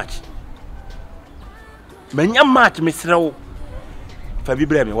 Menya match. Menya match Mr. Fa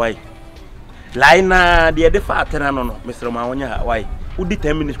bibre me why? Laina de fa atena no Mr. Ma wonya why? Udi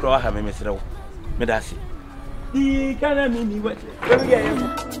 10 minutes kura ha me Mr. Me dasi. Di kana mini what? Baby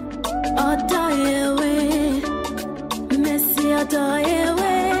girl. Oh, die away. Messy, oh, die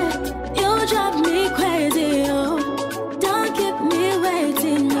away. You drive me crazy, oh. Don't keep me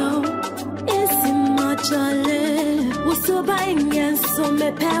waiting, no. It's in my jolly. What's so buying and so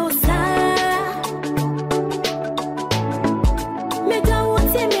me pausa. Me don't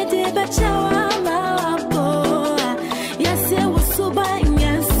want to me de bachawa. Yes, it was so buying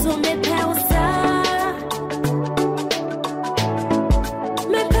and so me pausa.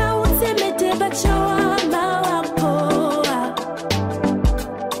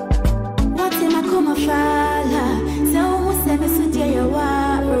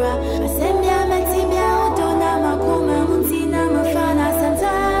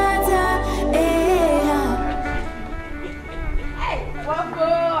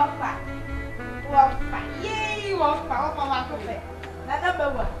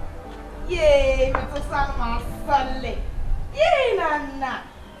 Yay, Mr. Sama Sally. Yay, Nana.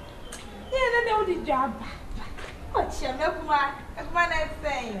 Yeah, no, the job. What's your milk, man? If man I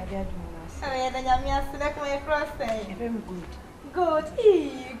say, I mean, I'm just like my cross say. Very good. Good,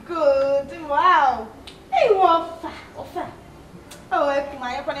 good. Wow. Hey, what? Oh, if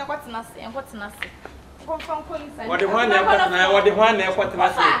my opinion, what's nothing, what's nothing. What the one, what the one,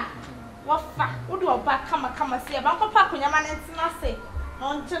 Wafa, would you back come see a bank of pack when your man is not say.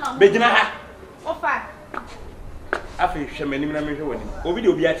 Non general. Bejina. Wafa. Afi shemeni na me hwe woni. Obi de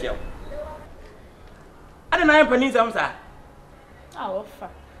obi a tia. Ade na yampani sam sa. Wafa.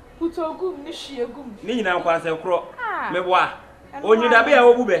 Puto gum ni hie gum. Ni nyina nkwa se kro. Meboa. Onyi da be a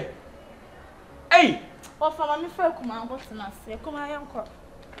obu be. Ei. Wafa ma me fa kuma ngo tena se. Kuma yanko.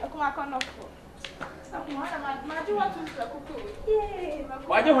 Kuma ka no fo. Maji watu mtakuko.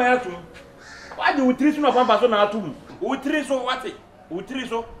 Waje ho yatum. Waje utiri so na pampa so na atum. Utiri so wate. Utiri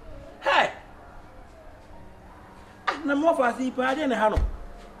so. Hey. Na mo fa si pa de ne ha no.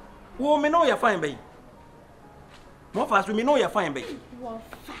 Wo me no ya fine bay. Mo fa so me no ya fine bay. Wo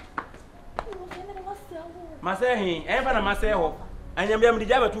fa. Wo fe me no se ho. Ma se hin, e ba na ma se ho. Anyam bia me di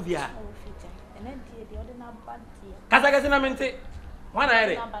jaba tu via. O fita. Ena die de ode na badi. Kasa kasa na mente. Wana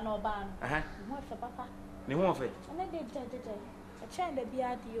ere. Na ba no ba no. Aha. Mo fe papa. Ni ho fe. Ena de je. A chen da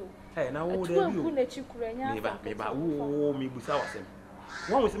bia de o. Eh na wo de bi bi o. Na chi kura nya. Me ba wo mi busa wasem.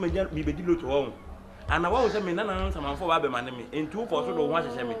 Won wo se me bedi loto wo. Ana wa wo se me na samanfo ba be ma ne me. Entu fo so do ho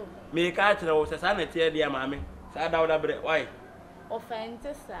ahyehyɛ me. Me ka kire wo se sa na tie dia ma me. Sa da wo da bre. Why?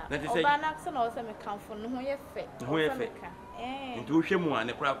 Offense sa. Oba na se na wo se me kanfo no ho ye fe. Ho ye fe. Entu wo hwɛ mu a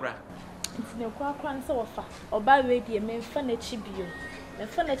ne kura kura. Nti ne kura kura nse wo fa. Oba we die me mfa na chi bio. Me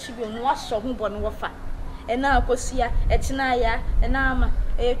mfa na chi bio no wa hye ho bo no wo fa. Ena akosia, etina ya, ena ama,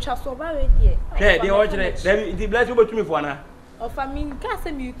 twa so ba we die. Hwɛ de wo kire. Dabi nti bless wo betumi fo ana. Ofa min ka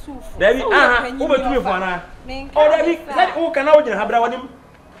se mi tu fo. Dabi aha, wo betumi fo ana. O dabi, sai wo kana wo gina ha bra wonim.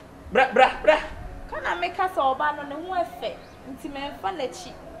 Bra. Kana me ka se oba no ne ho efe. Nti me mfa na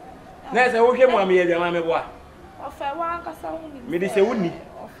chi. Na se wo hwɛ mu am ye bia ma me boa. Ofa wa nka sa hu ni. Me de se wuni.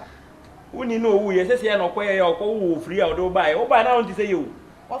 Ofa. Wuni no wu ye se na okoye ye okwo wu free a wo do bae. Wo ba na won ti se ye wo.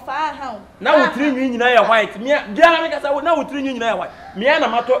 Ofa aha. Na wo tiri nwi nyina ye white. Mia bia me ka sa wo na wo tiri nwi nyina ye white. Mia na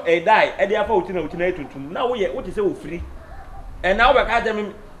mato e dai e de afa wo tiri na wo tiri na etuntum. Na wo ye wo ti se wo free. E na wo be ka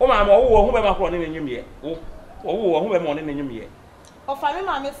jam wo ma ma wo ho be ma kro ne nyum ye. Wo ho be ma ne nyum ye. Ofa me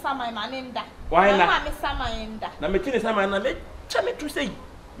ma me sama ma ne nda. Why na? Ma me sama nda. Na me tini sama na me cha me tu sei.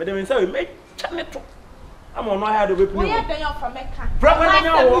 Be de me say me cha me to. Amo no ha do be pinu. Wo ye den ofa me ka. Fra kwa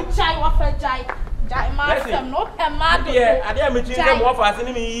nya wo. Chai wo fa jai. Jai ma sem no pe ma do. Ade me tini dem wo fa ase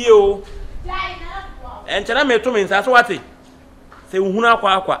ni me yie o. Jai na wo. Enchera me to me nsa so wate. Se uhunu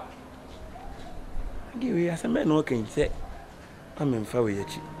akwa. Ade we ase me no kan se. Ame mfa we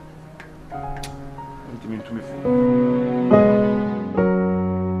yachi. Ntimi ntumi fu.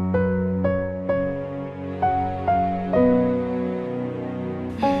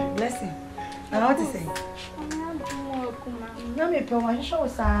 What to say? No, me one show,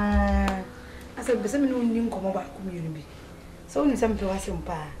 sir. I said, but some new come about community. So, in some people, some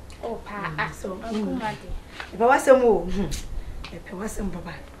pa. Oh, pa, so, if I was some more, if I was some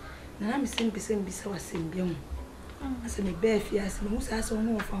papa. Now I'm simply saying, be so as in young. I said, me bear fears, and who's as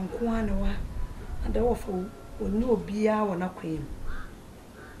on from Kuanawa, and the awful will no be our not queen.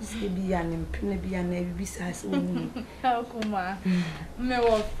 This may be an imprint, be an every size. How come on? Me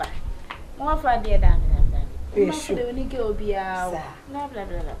wolf. More for dear than the Nicky Obia. Blah blah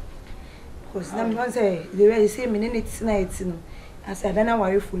blah. Because I'm not say the way you say minutes nights. I said, I don't know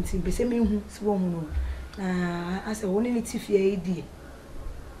why you're phone to be saying, Swoon. I said, only need to fear a day.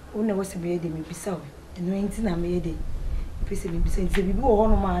 Only was a baby, me be so. And no ain't I made it. If you say, be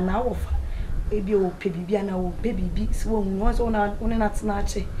born on my now. Baby, oh, baby, and our baby be swoon once on not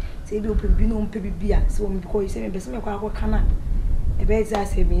snatch it. Say, you'll be no baby beer, swim because you say, me, some of cannot. A bed I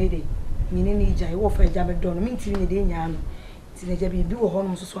say, me a day. Meaning, I offer a jam don't mean to me, the young. Teenager be do a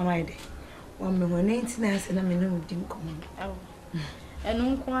home so one idea. 1 million 19 and I mean, no, didn't come. Oh, and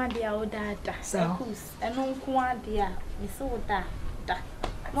unquad dear, oh, that, so, and unquad dear, we saw that.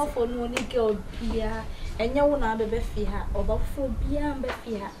 More for no nigger beer, and you won't have a befiha, or about 4 beer and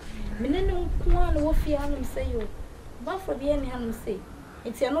befiha. Minimum quan will fear him say you. But for the any hand say.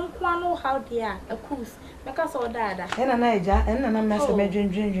 It's a non quano how dear, a coos, make us all dada. And an aja, and an amass of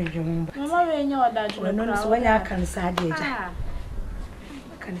drinking. Mamma, in your dad, when I can say,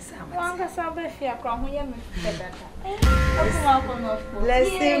 can say, one can say, Beffia, crown, bless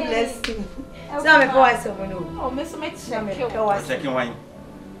him. Some voice of no. Oh, Miss Mitchell, I'm checking wine.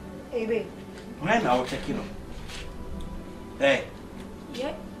 Hey, why now checking on? Hey,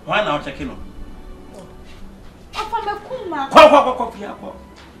 yeah, why now checking on?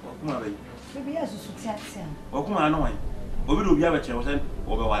 Maybe as a success. Okuma no one. Obi do bia be che wo se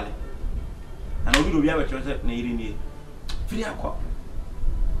obe wale. And obi do bia be che wo se na iri ni. Firi akọ.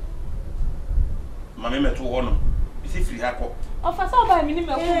 Mama me to ho no. Isi firi akọ. Ofasa oba mi ni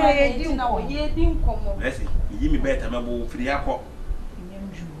me kuma ye di nkomo. Lesi, yi mi beta me bo firi akọ.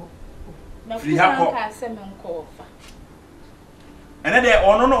 Nyamju. Free hako. And then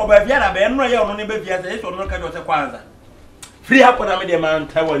ono no obafiana be no ye ono ne bafia say ono ka do se kwanza. Free hako na me de man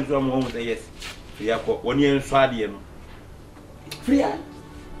tawa nso am ho say yes. Free hako woni enso ade no. Free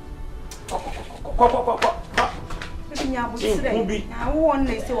nya bo sire. Na wo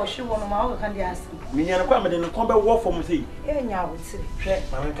na say wo hwe wo no ma wo ka de ase. Me nya no kwa me de no kon be wo fom say. E nya bo sire. Hwe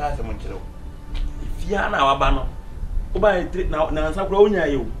ma me ka ase mo nkire wo. Fia na wa ba no. Wo ba na nsa kura onya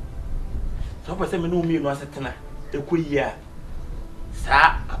ye wo. So pese me no mi no asetena. Ekoyi a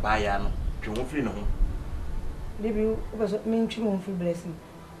sa abaya no twe free no ho bibi obaso me ntwi mo free blessing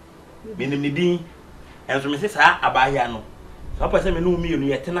me nim ni din enso me se sa abaya no so pese me no mi no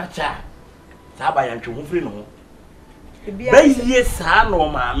yetena cha sa abaya twe ho free no ho bayiye sa no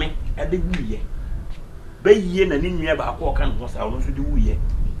maame ade guye bayiye na ni nua ba akọ ka no sa ono so de wuye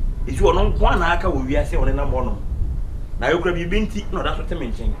esi ono nko na aka wo wiase one na mo no na yokra bibi nti no da so te me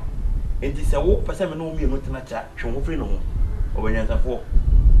nchen enti se wo pese me no mi no tena cha twe ho free no ho obanyanza fo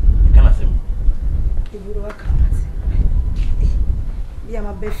kana sem ibiro wakamati bia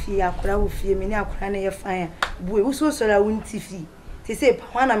mabefie akora wo fie me ni akora na ye fan buwe wo so la wunti fi te se pa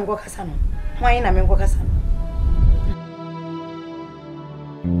hwana me kokasa no hwan na me kokasa no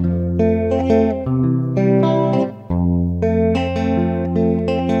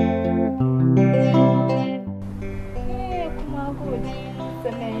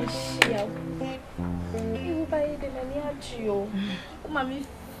Mami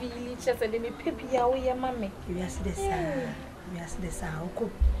feel just and me pepia o ye mama. We ask the sa oko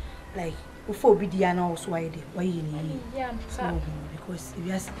like ufo bi dia na also why dey why you need so because if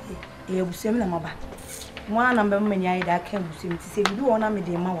you ask e busem na maba mo na mbe mmanya ida kan busem ti se bi do na me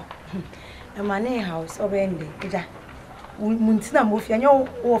dey mawa e ma ne house obende ida muntina mo fi anya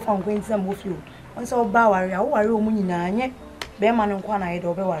wo fa nkwentina mo fi o on so ba ware a wo ware o mu nyina anye be ma no nkwa na ida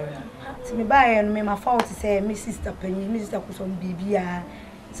obe ware ti me ba ye no me ma fault say me sister panyi me sister ko so bibia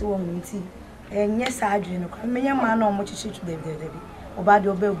ti wo munti enye sa adwe no kwa menya ma na o mo chichi to debi oba de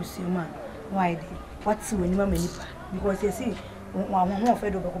oba busem a why dey what's when mama nipa because you see wa ho fe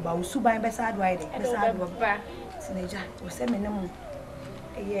do be ko ba usuban be sa adwa dey be sa adwa ba sineja o se me nemu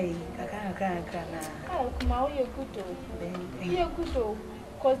eh kaka na kuma o ye good o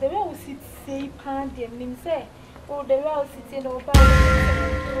cause the way we sit say pan dem nim say o the way we sit no ba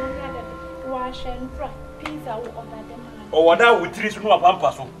wash and fry pizza o order dem o wada wutiri sunu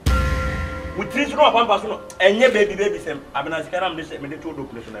apampa so wutiri sunu apampa so enye baby sem abena sikara me de to do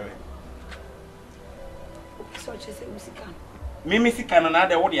place na we so chese usika mimi sikana na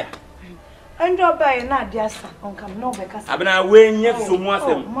de wodia ando bai na dia sa onkam no be kasa abena we nye so mu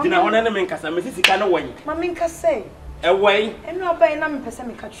asem dina hono ne me nkasa me sika na wan mami nkasa e wai eno bai na me pese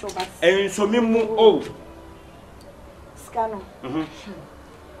me ka cho ba enso mi mu o skano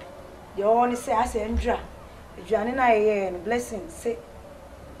de oni se ase ndra aduane na ye blessing se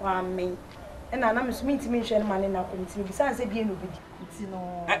wa men ena na me so minti me hwe ne mane na komiti bi san se bi eno bi ti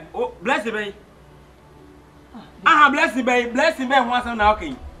no o blessing bai aha blessing bai ho asem na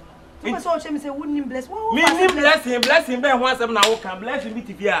okay so che me say wouldn't bless me blessing bai ho asem na wo kan blessing bi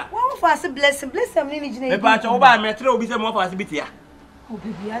ti bia wo fa se blessing ni ni gina e ba cha wo ba metre obi se mo fa se bi ti ya o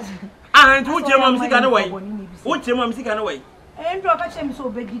bibi azu nti wo che mo msika na wai wo che mo msika na wai ndo ka che me so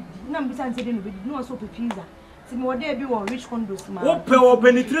obedi na mbisa nse de no obedi no so pizza ti me wode bi wo rich condos ma wo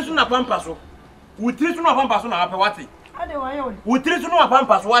penitration na pampa so wo tirisu na pampa so na ape wati ade wa ye wo tirisu na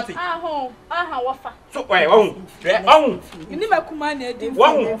pampa so wati aha wafa so wai wahu ni makuma na edi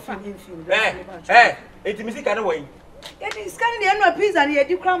wahu eti misika na wai edi scan de no pizza na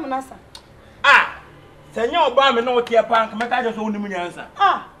edi kram na sa senya oba me no tie pan ka ka je so onimu nyansa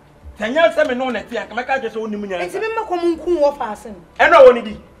senya se me no na tie ka ka je so onimu nyansa eti me makom nku wo fa asen e no woni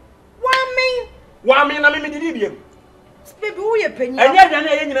di wa me na me di biem baby wo ye panyi enye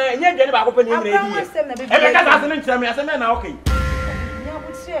aduane ye nyina enye aduane ba ko panyi nyina di e be ka sa asen nkyira me asem na okay nya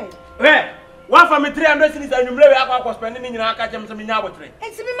butre wa fa me 300 cedis anwumre we akwa spend ni nyina aka chem se me nya abotre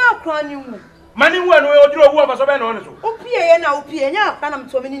eti me ma kra ni wu mani wu no odiro wu fa so be na ono so opie ye na opie nya akra na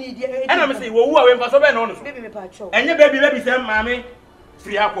mto me ni di e na me say wo wu a we fa so be na ono so baby me pa cho enye baby se maame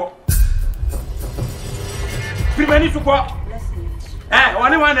free akọ free mani su ko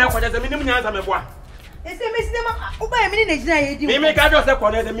wani wana akọ je se minim nyansa me boa ese me sinema uba ye me ni gina ye di me ka jo se ko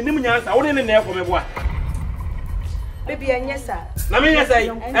na se minim nyansa wo ne na ekọ me boa baby anyesa na me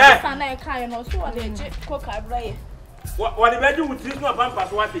nyesa sa na e kan no so wa de je ko ka bra ye wa de beju wutiri no pampa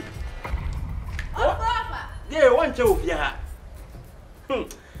so wate papa ye won che ofia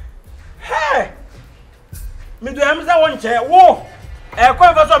ha mi do am sa won che wo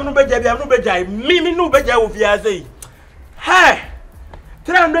ko fa so am no beja bia no beja mi no beja ofia sei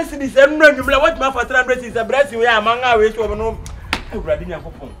 300 cities and no you what my for 300 cities a blessing we are manga we to no Awurade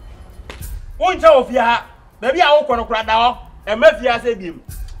Nyankopon woncha ofia na bia wo kono kra da ho e mafia se biem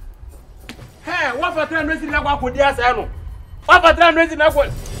he what for 300 cities na kwa kodi asa no what for 300 cities na kwa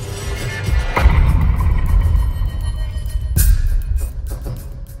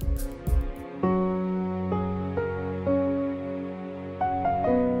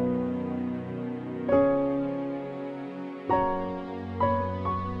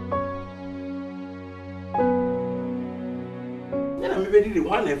Ready the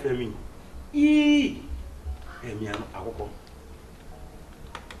one for me. Akoko.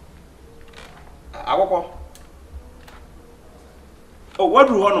 Akoko. Oh, what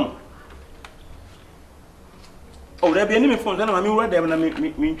do you want? Oh, there be any phone. Then I'm ready.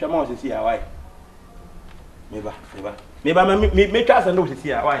 Me chama to see why. Me trust and to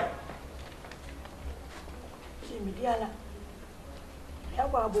see why. She me diala. Ya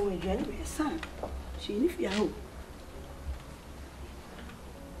kwa bowe jani be san. She ni fi aho.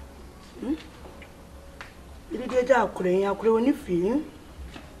 Ele de ja akure ya akure oni fi.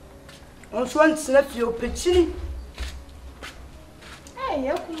 On so ntsena fi opechiri.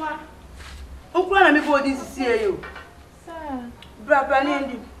 Eh, kuma. Okura na me go di sisi eyo. Sir. Bra ni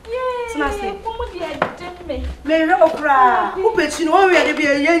ndi. Yeah. Kuma di ajemme. Me re okura. Upechi no we de bi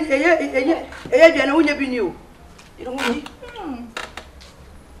eye bia na wonya bi ni o. Iro ngi.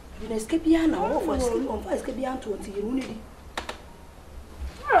 Bina escape ya na o for escape on for escape ya 20 ye nuni di.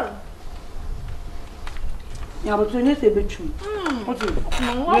 Ya bo tuni se betu. Oti.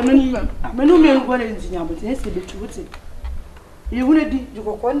 Menu me ngo na nzi ya bo tuni se betu oti. Ye wune di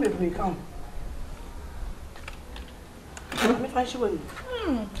jukoko nbe be kan. Me fa shi woni.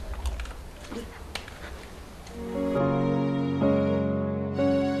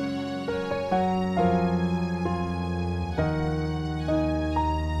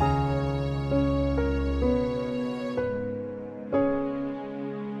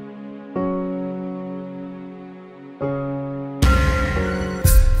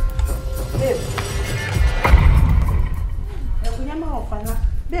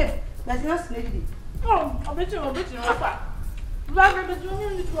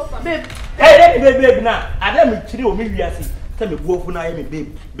 Babe, now I don't mean chiri o me wiase. Say me buofu na me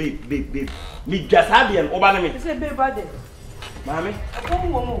babe. Me jasabian oba me. Say babe bad. Mami.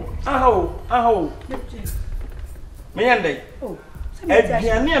 Akon wo mo. Aho. Me yande. Oh.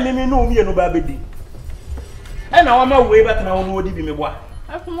 Aduane a me no mi no ba bedi. E na wa ma we bet na wo no odi bi me boa.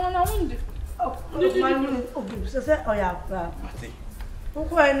 Akoma na wundi. Oh, babe, say oya pra. Mate. Wo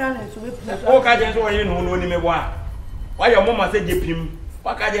ko ina na so we put. O ka je so wo yin no ni me boa. Wa yo mo ma say je pim.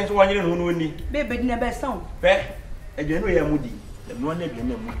 Waka je so wanyere no no ni bebe di na be sound pe aduane we amudi no na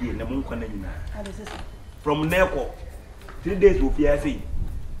aduane amudi na mo nkwa na nyina from neko 3 days ofia say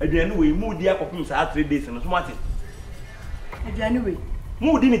aduane we mudi akopum sa 3 days no so mate aduane we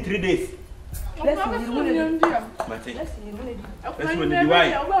mudi ni 3 days let's see mate let's see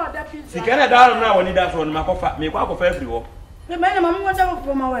why sikana da na woni da so no makofa me kwa akofa afri ho me na mama wada ko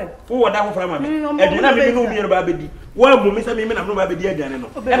from away wo wada ko from mama aduane me no mi ba bedi wa mu mi say me na no ba bedi aduane no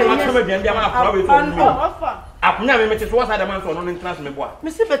e na ma so aduane dia ma afra we so mi akunya me mete so wasa da man so no interest me boa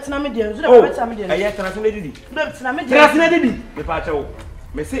me se betina me dia so da betina me dia aye interest me didi betina me dia interest me didi me pa cha wo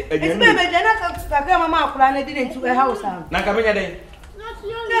me say aduane me be dia na ka mama akura na didi into a house am na ka menya den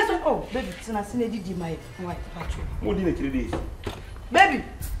yes oh baby tina se na didi my wife pa cho mo di na 3 days baby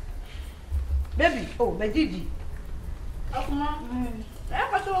oh me didi Akuma.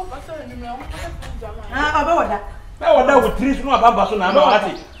 Ka so ni me o oba wada na wada wo 3 so no abamba so na ma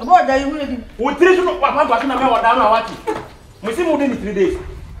wati oba wada yi hune di wo 3 so no abamba so na me wada na wati mo si mo di ni 3 days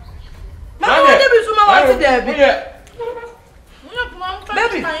ma mo de bi so ma wati de bi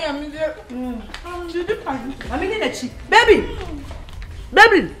baby I'm in the cheek baby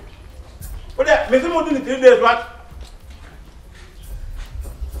o de me si mo di ni 3 days what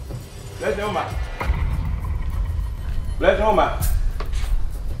let's go ma no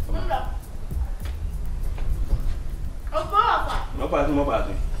pass.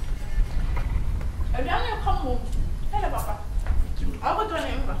 Abena come home. Hello papa. I go to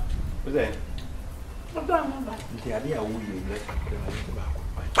number. What's that? I go number. Nti ade a wo ye bless.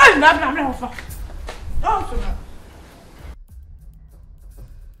 Ai na ofa. Oh, so na.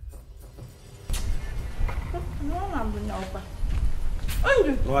 No man bring ofa.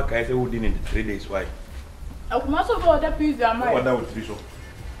 Onju. No aka say wo di ni 3 days why? Akuma so go order pizza mai. Order with 3 so.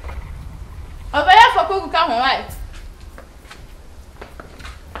 Abena for cook come right.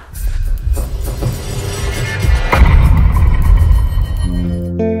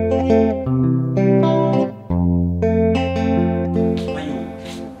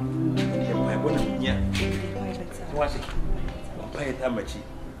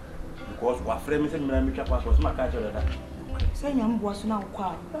 friend me say me na me twa passport ma ka cho dada say nyam bo so na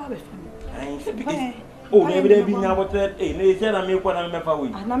kwa ba be fa ai oh me be bi nya botre na say na me kwa na me fa we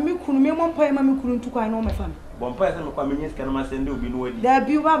na me kunu me mo mpa ma me kunu ntu kwa na me fa me bon pa say me kwa me nyiska na ma send obi no wadi da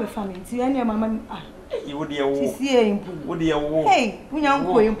bi ba be fa me ti ene mama wo de wo si impu wo de wo hey wunya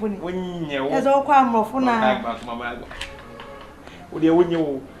nko impu ni wonye wo ezo kwa amrofo na mama wo de wonye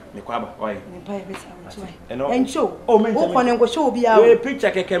wo me kwa ba oi me pa be sa wo encho wo ko ne ngo show bi a we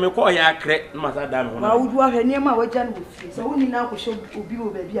picture keke me ko ya kre na ma sa da me ho na wo du ahwe ne ma waja no fi so woni na ko show obi wo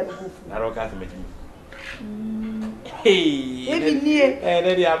ba bi a me ko fu na ro ka se me timi hey ebi nie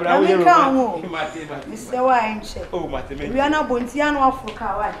na dia abra wo yero mate mi se wa enche oh mate me wi ana bonti anu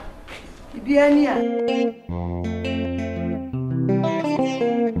Africa wa ibi ani a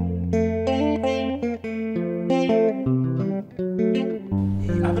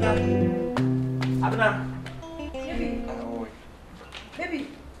Abena baby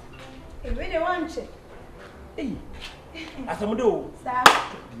ebe de wanche asamudo sa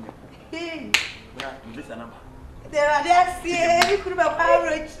na mbisa namba de radiasi ebi kuru ba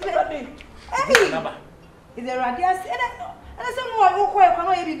paro chile namba de radiasi ana se mo wo ko e kwa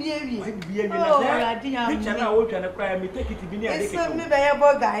no ye bibie wi na radiya picture na wo twa na kra me take it bi ni ade ke me be ye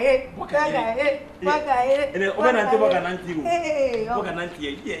boga ene o na nte boga nanti ro boga nanti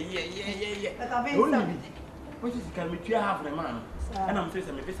ye what is can me twa half na man ana mfe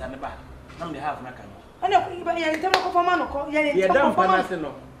se me pesa ne ba na me half na kan ana ku ba ye ntama ko fama no ko ye ntama ko fama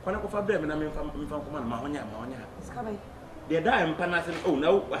no kwana ko fa bre me na me mfa ko man ma honya ska bai de da em pana se oh na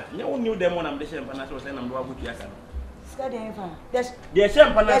nya wo new dem na me de she pana se o se na me wa ku twa kan ska de fa de she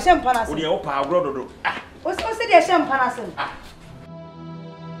pana o de o pa agro dodo o se de she pana se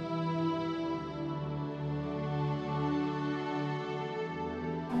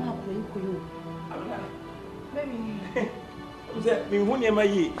ama ko yi ko yo baby Você me une mais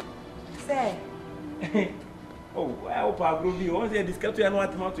aí. Sei. Oh, o Pablo viu. Onde é discreto e não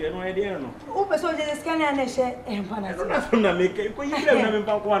atmato, não é de ano. O pessoal de scan é neche empana. Não na me que ko yibre na me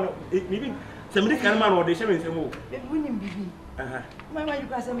pa ko ano. Bibi, se me dikan ma no de she me nsemo. Baby wunim bibi. Aha. Mama you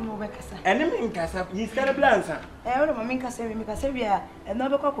kasa me no be kasa. Ene me nkasa, yi scan blansa. O de mama nkasa me kasa wi a e no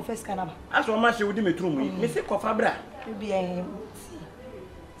be kwa ko first canaba. Aso ma she wudi metrum yi. Me se kofa bra. Bibi en.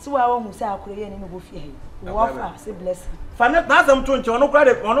 Si wa wo hu se akure ye ne no go fie. Wafa se blessing. Fana na asem to nche ono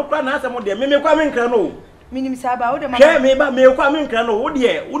kra na asem de me kwa me nkra no. Minim saba wo de mama. Ke me ba me kwa me nkra no wo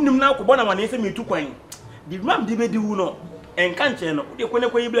de unim na akobɔ na ma ne se me tu kwan. Di mam de be di wu no. Enka nche no wo de kone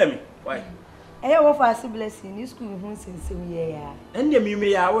kwa yibla me. Why? Wafa se blessing ni school hu sensem ye ya. Ende mi me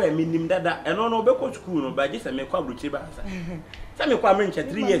ya wa me nim dada. Eno no be ko school no ba je se me kwa bruchi ba sa. Se me kwa me nche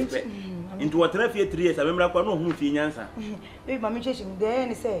 3 years pe. Into what 3 years abemra kwa no hu fi nyansa. Baby mama chechim de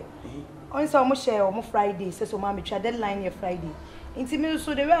ni say on say omo share omo Friday say so mama twa deadline here Friday inti me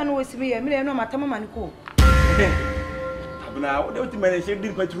so de we anu wesi me me no matama mane ko abna wo de utimane she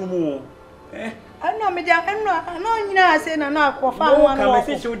din patru mu anu me dia anu no nyina say na na akofa anu anu ka me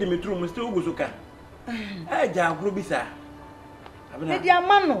se she wo de metru mu still go so ka ja agro bisa abna me dia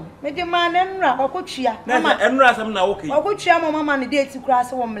mano me dia man enra okotua mama enra asem na wo kai okotua mama ne date kura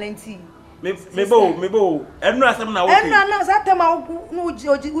se wo mlenti me bo enra asem na wo kai enra na satema no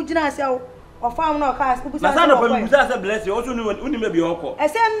ugina ase o fam no ka ase busa na sa no pa busa ase bless you also uni me bi hoko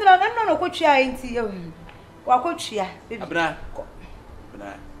ese enra no okotua enti wakotua abna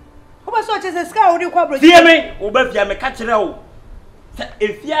ko ba so chese ska odi kwa bro tie me wo ba fia me ka kire wo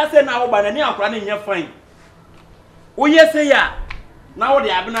efia se na wo ba na ni akora na nya fine wo yese ya na wo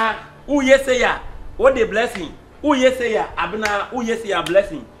de abna wo yese ya wo de blessing wo yese ya abna wo yese ya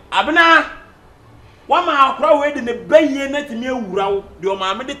blessing abna wa ma akora we de ne baye na timi awura wo de o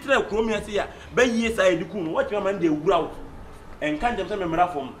ma me de tre kuro mi ase ya baye sa ediku no wo timi ma de awura wo enka njem se me mra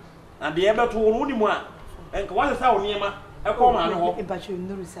fom na de e beto wo ni mu a enka wa sa wo niema e ko ma ne ho e ba cho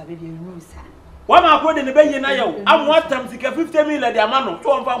nuru sa be nuru sa wa ma akora de ne baye na yawo amwa tam sika 50 million de amano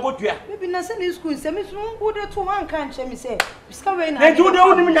so on fa ngotua baby na se ni school se me so ngo de to wan kan che me se sika we na e ju de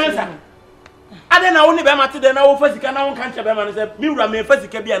wo ni nyansa ade na wo ni be ma te de na wo fa sika na wo kan che be ma ne se mi wura me fa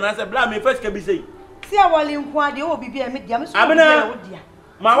sika bi ana se bla me fa sika bi sei si awale nko ade wo bibia me dia me so Abena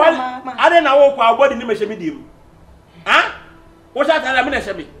ma wale ade na wo kwa abodi ni me hye me dim ha wo sha tara me na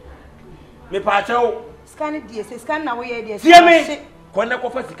hye me pa che wo scan die se scan na wo ye die sie me ko ne ko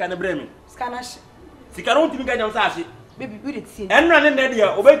fa sika ne bre me scan na hye sika no ntimi ga nyam sa hye baby we de tie enra ne ne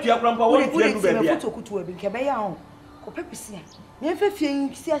dia obetua krampa wo tia du ba bia foto kutu abi nke be ya ho ko pepisi a me fa fie yin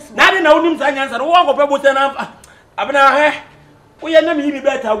kisi ase na de na wonim sa nyansa wo ko pe bo se na Abena he wo ye na me yi bi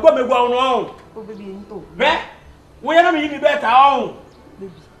beta gwa me gwa no o baby nto be wo ye na me yi bi beta o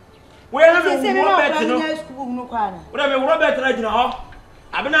baby wo ye na me wo beta beta no na school no kwa na wo na me wo beta na gina ho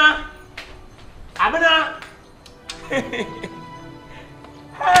Abena Abena.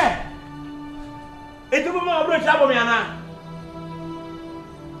 Hey. Etu mo ma obro chabo me ana.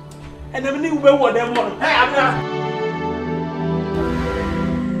 Ena me ni ube wo dem mo. Hey Abena.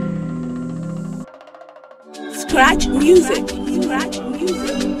 Scratch music. Scratch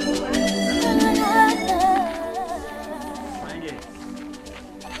music.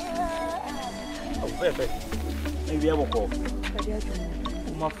 Perfect. Maybe I will call.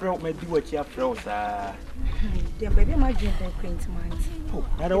 My friend may do what you have froze. Then baby, my dream quaint mind. Oh,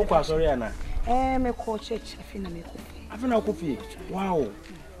 I don't know. Sorry, Anna. Me call church. I feel I'm I feel I'm coffee. Wow.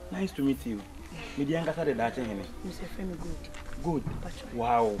 Nice to meet you. Me the younger side that thing. Mr. Femi good. Good.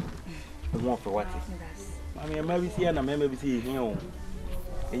 Wow. More for what? I maybe see and I maybe see you.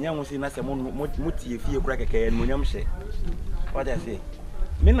 And young was in us a muti if you crack a can when you say. What I say?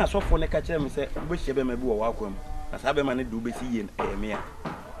 Me na so for ne ka kire me say wish be me bi wo wakwam na sa be ma ne do be si ye me a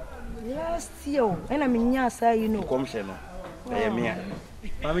last year and I mean say you know come share no me a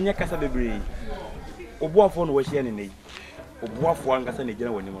ma me nya kasa bebre obuafo no wo hie ne nei obuafo ankasa ne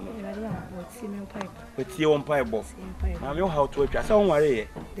gina wani mo no we tie won pai bo ma me how to atwa sa won ware ye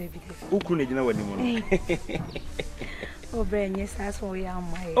David ukru ne gina wani mo no o be nye sa so ya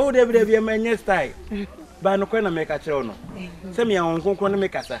mai o David be ma nye style ba no kwena me ka kire no se me an konkon ne me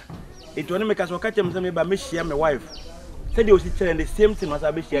kasa eto ne me kasa o ka chem se me ba me hia me wife se de o si kire the same thing was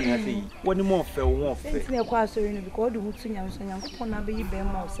be hia na say woni mo fe wo fe nti ne kwa sorry no because do mutu nyam so nyankopon na be yi be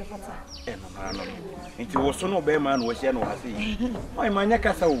ma o se fata no nti wo so no be ma no wo hia no ha say o ma nya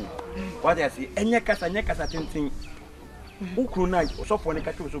kasa o what I say enya kasa tintin ukru na osofo ne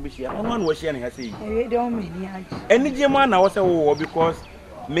ka kire so be hia no no wo hia ne ha say e de o me ni age eni je ma na wo se wo because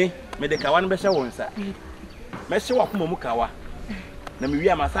me de kawa no be hia won sa me hye wa kuma mu kawa na me wi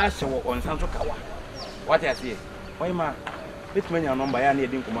ama sa hye wo onsan so kawa what I say why ma bit me nya number ya na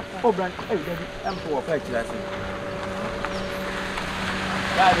edin kuma oh brand eh daddy am to wo fa kira say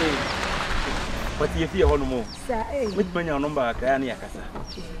daddy what you feel hono mo sa eh bit me nya number ka ya na yakasa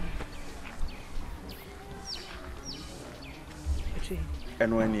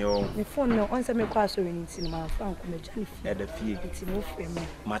and when you the phone no on say me kwa so ni tin ma fa nko me jani fi e da fie ti mo frɛ me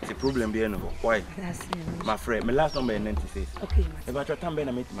mate problem be no why my friend my last number is 96 okay if I try tambe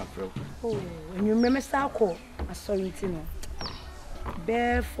na meet my friend oh and you remember sa call sorry tin no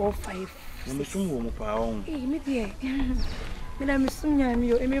bear 45 me sum wo mo pa on eh me die me na me sum nya me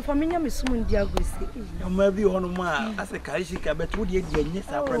yo e me fa me nya me sum ndi agosi e ma bi hono ma ase kai shika beto de die nye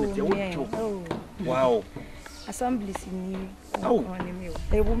sa pra ne te wo wow assembly ni oh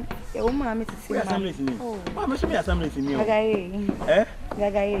e wo ma me tisi ma assembly ni oh ma so me assembly ni o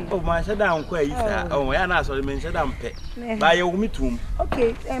gagaye oh ma shada anko ayi sa oh ya na so me shada mpe ba ye wo mitum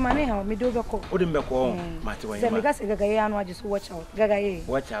okay e ma ne ha me do be ko o de be ko ma te wan se me ga se gagaye anu age so watch out gagaye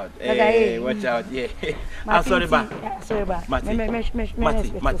watch out yeah I'm sorry ba mate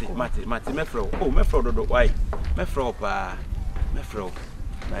me fro oh me fro do why me fro pa me fro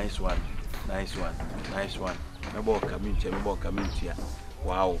nice one me bo community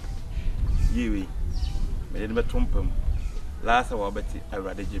wow yewi me de me tompam last wa beti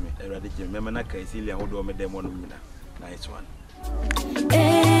awrade jimi me na kai silia ho do me dem wonu mina nice one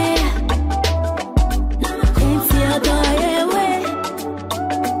it's your boy away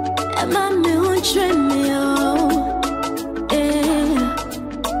and mommy won't train me oh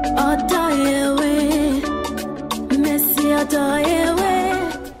die away messy die away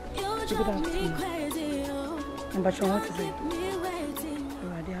but you want to do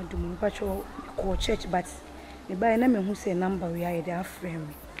already I do me but you call church but me buy na me who say number we are there frame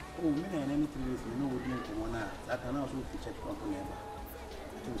oh me na any place you know we dey ko na that na so church company ba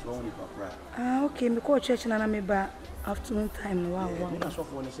I think so only for okay me call church na me ba afternoon time wow me na so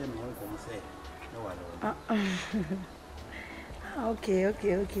for ni say me ko say no wa okay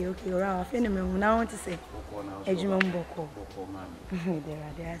alright I feel me now want to say ejuma mboko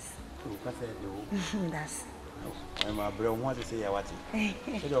there that's I'm a bro want to say what so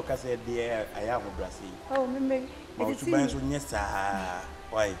you can say there I have a Brazil oh me it's yes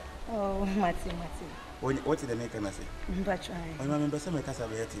why oh mati what did they make us say but try I remember some make us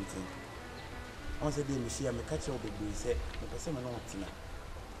have a thing on say me share me catch up with you say the person no tina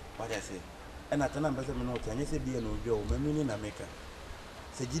what I say and at number person no tina say be no jo me mean na make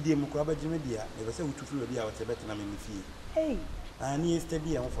say gidi mu kwa ba jime dia me say utu feel dia what better na me fie hey ani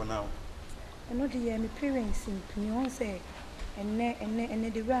steady am for now I know the my parents in won say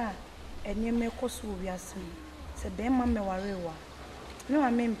ene de ra ene me koso wi asem se be ma me warewa no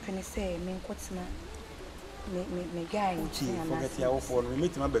am mpene say me nkotina me guy forget ya for me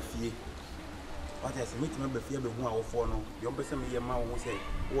meet ma ba fie What I say, meet me before who are for no. Your person, your mouth will say,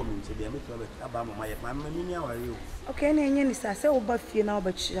 woman, to be a meeting about my mamma. Okay, and I say, oh, but fear now,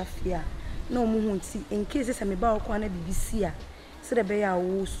 but she fear. No moon see in cases I'm about one of the BC. So the bear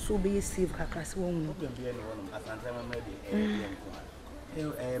will so be safe, Cacas won't be any one as I'm maybe.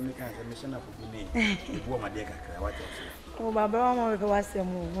 Make a mission of me. My dear, what oh, my brother was a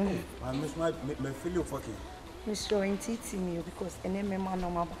moon. I miss my feel fucking. Miss showing tea me because an emma no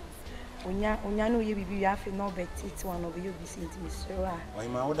mother. When you know you be after no bet it's one of you be seen to Miss Sarah. Why,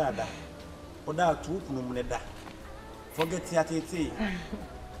 my old dada. Oda truth no moneda. Forget tea.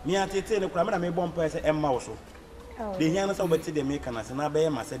 Me at it, the crime I may bomb person and mouse. The young so better the makers and I bear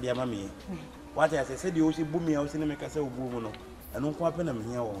my said, dear mammy. What I said, you see boom me out in the makers of woman. And don't happen to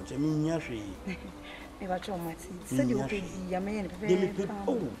me, I mean, yashi. Never show my teeth. Said you pay the man.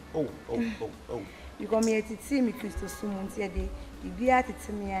 Oh. You come here to see me, Christo soon, said they be at it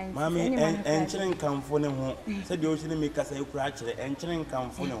to me. Mammy and children come for them. Said you see make us a cratch and children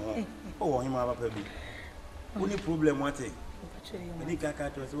come for them. Oh, him, our baby. Only problem, what it? I think I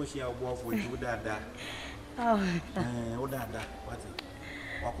can't tell she will walk with you, Dada. Oh, Dada, what it?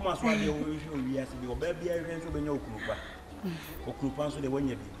 What must one you have to be a baby? I can't be no Krupa. Or Krupa, so they won't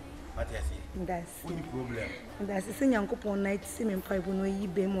be. What I say? That's the problem. That's the same uncle on night, seeming 5 when we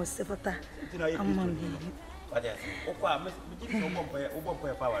be more sefata.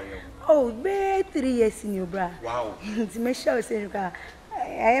 Oh, be 3 years in your bra. Wow. To make sure I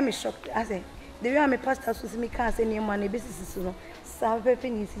am shocked. I say, the way I'm a pastor, so me can't say any money business. So, some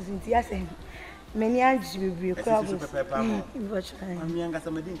pennies is in the assay. Many aunts will be a crowd. I'm younger,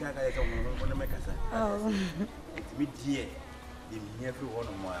 somebody can make us. Oh, it's me, dear. Every one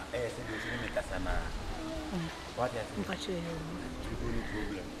of my airs in Casana. What is the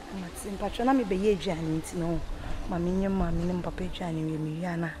problem? Patrona may be a Janet, no. Mammy, and Papa Johnny,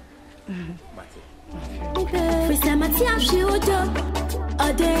 Miana. We say, Matia, she would do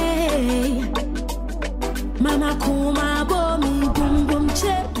a day. Mama, Kuma, Bomi, boom, boom,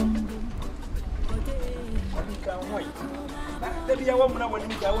 check. Let me a woman, I want to.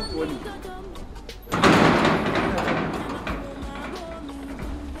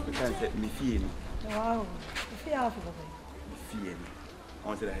 Me feel. Wow, fear of fear.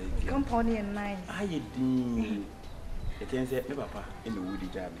 On the company and night. I did. It can say, Papa, in the woody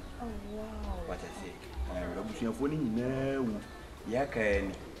jam. Oh, wow. What I say, I'm your phone now.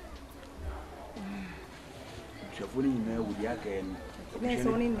 Yakan. Your phone now with Yakan. There's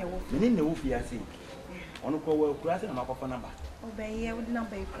only in the wolf, I see. On a call class and my papa number. Obey, I would not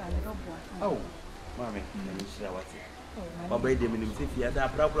be crying. Oh, Mammy, let me share what's it. Baba de minim se fia da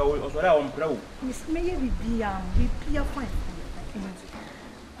pra o so ra o mpra o Miss Meye bibia fine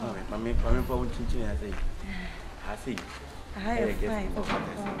oh mami pa won chinchin ya sei ha sei I fine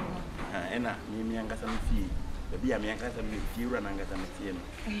ena mi angasa mi fie bia mi angasa mi fie ura na angasa mi fie no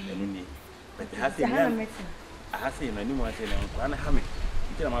enu ni but ha sei na ni mo ase na kwa na ha me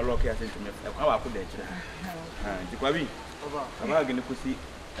nti na ma lock ya sei to me kwa wa ko de kira nti kwa bi baba ga ni kusi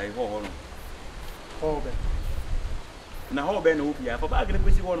ai ho no ho be na ho be no upia papa agene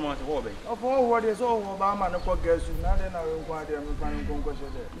kwesi ho no ma se ho be ofo ho de so ho ba ma no ko gasu na de na we kwa de me pan ko ko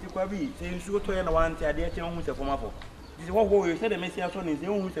shede ndi kwa bi se nsu to ye na wanti ade che hu se foma fo ndi ho ho ye se de me sia so ni se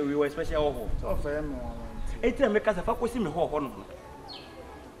hu se we wa special ho so fa me eti me ka se fa kosi me ho no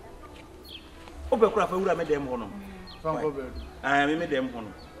obe kura fa wura me dem ho no fa ko be me dem ho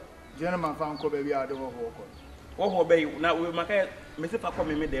no je na ma fa ko be wi ade ho be na we maka me se fa ko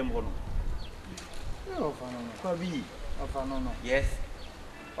me dem ho no yo fa no kwa bi no. Yes.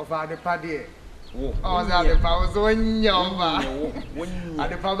 Of the paddy. Oh, the powers when yomba. At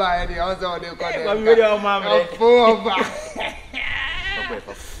the papa, the other, the mamma.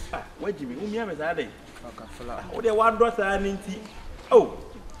 Wait, Jimmy, whom you have added? Oh, the one daughter and oh,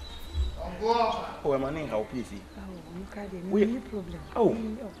 I'm on how PC. Oh, we problem. Oh,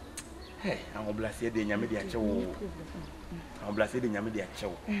 hey, I'm blessed in Yamidia Chow. I'm blessed in Yamidia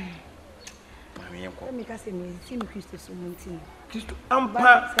Chow. Me kasi me see me Christo so montin. Christo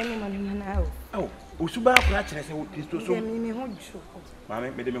ampa say me man oh, osuba akura kire say Christo so. Me ho jo.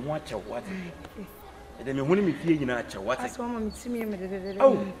 Mama me de me ho ache what. E de me ho ni me fie nyina ache what. Aso mama me timi me de.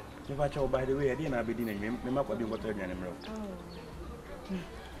 Oh, me fa ache by the way, e de na abedi na me makwa bi ngoto aduane mro. Oh.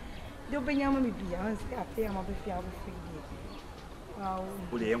 Do benya me bia, an say afi am be fie abofri die. Wow.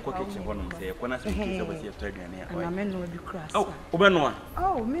 Ule yenko kitchen hono mse kona so kisa basi ya aduane ya. Na me no bi crash. Oh, obe no.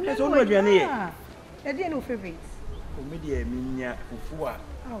 Oh, me no. So no aduane ye. E dey no favorite. O me dey minya fufu a.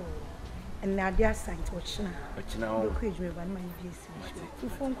 Oh. and now they are signed to watch now. But now, the cage will run my BC. To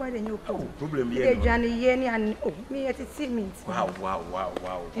phone quite a new problem. Johnny Yenny and me at its means. Wow.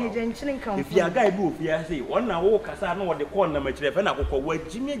 If you are guy booth, you say, one now walk as I know what the corner much left, and I go for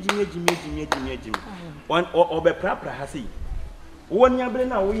Jimmy. One or be proper has he. 1 year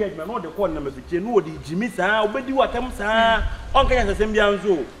now, we had not the corner number 15, no, the Jimmy, sir, but you are come, sir, Uncle as a same young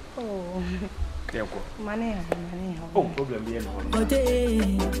zoo. Oh, money. Oh, problem.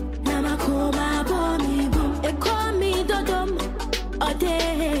 Namakoma bomi boom, e call me dodom.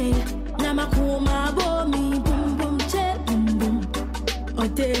 Ode, namakoma bomi boom boom che boom boom.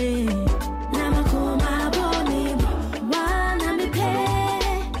 Ode, namakoma bomi boom, wana me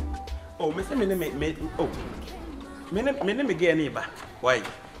pay. Oh, Mr. Me, oh, me again, neighbor. Why?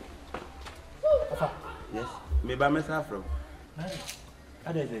 Yes, me by myself from.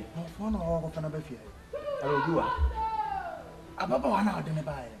 How does it? No phone or off another fear. Hello, you are. Ababa wana odene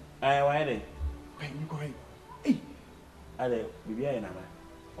bae. Why they? Pay you great. Eh. Ade, bibi ayi na ma.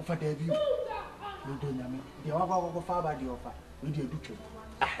 Offer debut. No do nyame. The wa go fa ba the offer. We dey do twem.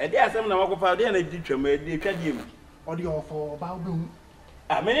 E dey asem na wa fa, dey na di twem, e dey twa die mu. O dey offer ba obe hu.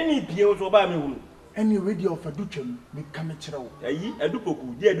 Me ni pie o so ba me hu. Any we dey offer do twem, me ka me kire wo. Ayi,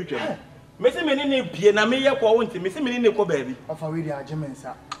 edupoku, dey edu twem. Me se me ni pie na me ye ko wo nti, me se me ni ko ba bi. Offer we dey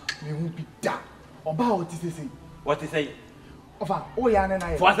agemensa. Me hu bi da. Oba o ti sese. What is say? Ofa, o ya na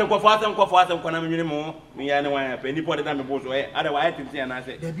na. For asem kwa na menwene mo. Me ya ne wan pa ni pode na me boso e. Ada wa tintin na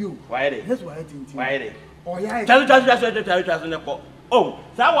se. Debut. Why dey? Yes, why tintin. Why dey? O ya. Chasu ne ko. Oh,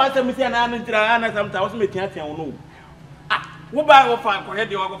 sa wa asem se na ntira na samta wo se me tiatia wo no. Ah, wo ba wo fa ko he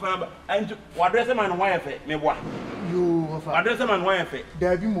de wo ko fa ba. Antu wa dress man no wan fe me boa. Yo, ofa. Wa dress man wan fe.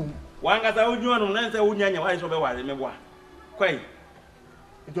 Debut mum. Wa ngasa wo juwa no na se wo nyanya wa so be ware me boa. Kwai.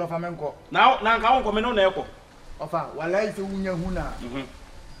 Ejo afa menko. Na nka won ko me no na eko. Ofa, wala ise wunya hu na.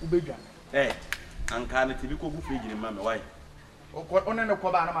 Ubedwa. Anka na tibi ko gu fridge ni ma me why? One ne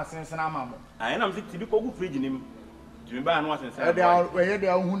ko ba na masensena ama mo. Aye na me tibi ko gu fridge ni m. Tibi ba na wasensena. E de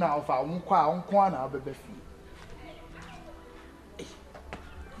hu na ofa, onko a onko na obebe fi.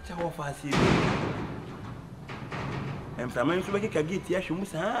 Cha wo fa si. Emframa nso be ka gate ya hwemu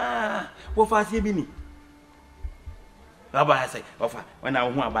sa. Wo fa si bi ni. Baba say, ofa, when I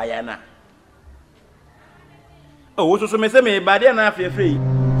hu abaya na. Oh, so me say me ba de na afie free.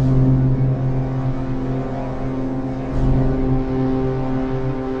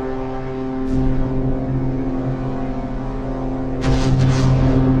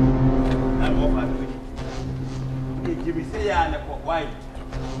 Jimmy say ya na ko why?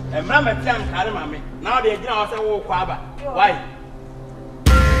 E mra me tian kare ma me. Now dey gina o say wo kwa aba. Why?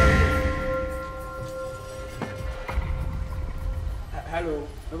 Hello.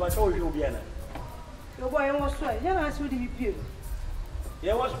 No ba so you be na. Your boy was so. You know so the pure.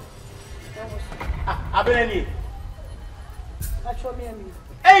 Yeah, what? Abena ni. Actually me.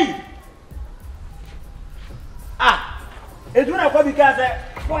 Hey! Edu na kwa because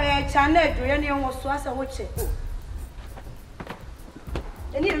boy channel do you know so as a watch.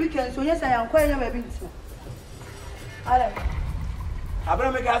 Any weekend so yes I am quite never been to. Alright.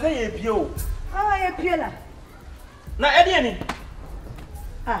 Abena me ka say ye pie o. Ye pie la. Na edi ani.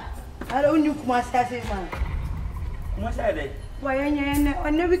 I don't know kuma say man. Kuma say dey. Boy yen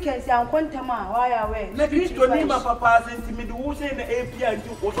on the weekend say am kwanta ma why away. Na Kristo ni ma papa say ntimi de wo say na e pie anti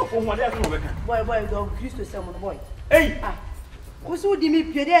wo so ko ho dey so no beka. Boy do Kristo say mo boy. Hey. Usu di mi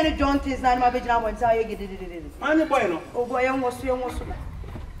pie dey any John things na ma be jina won say ye gididididi. Mani boy no. O boy yen wo so.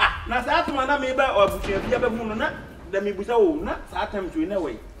 Na sa atuma na me ba obutua bia ba mu no na da me busa wo na sa atam tu na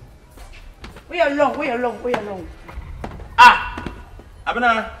we. We are long.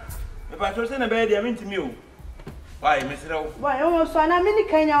 Abena, me pa so say na be dia mentimi o. Why me sere wo? Boy, yen so na me ni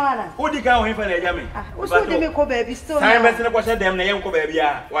kanya wana. O di ka ho hifa na eja me. Usu di me ko baby still. Sai be sere ko she dem na yen ko ba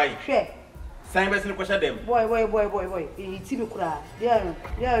bia. Why? Hwe. Sai be sere ko she dem. Boy. Iti me kura.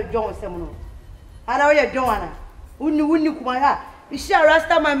 Dia John sem no. Ana wo ye John wana. Unni kuma ha. Ishia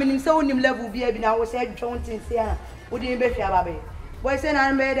rasta man minim say unim level bia bi na wo say John things ya. Wo di be fi ababe. Boy say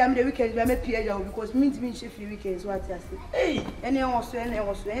na me dem the weekend be me pie ja because me she weekends what I say. Hey, ene wo so. En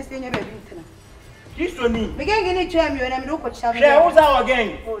say nya be bi ntina. Kristo ni. Me gen ni twa mi na me do ko cha me. She wo za wo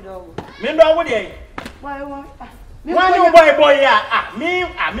gen. Oh do. Me ndo wo dey. Boy. Me boy ya.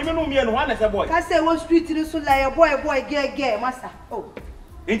 Me no me no wan say boy. Ka say one street ni so like boy girl master. Oh.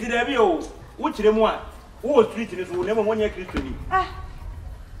 Inti da bi o. Wo kire mu a. Wo street ni so wo na mo nya Kristo ni.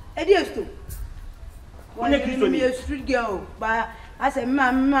 Edi esto. Wonya Kristo ni. Me street girl ba I say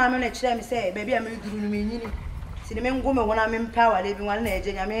mama na kire me say baby am duru no me nyini. Si de me ngome wona me power le bi wan na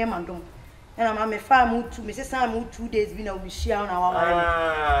eje nya me mandom. and I'm a farm to Mrs. Sam 2 days been a share on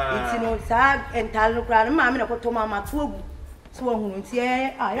our it's no sad and talent crowd. Mamma got to Mamma 2. So won't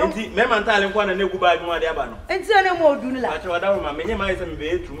say, I don't see Mamma talent one and no good by one Abano. And so no more do like what I want my many some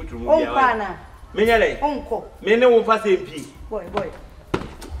very true to Pana. Many uncle, many will pass a pea. Boy,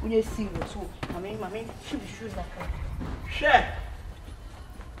 when you see what's so, Mammy, shoes like share.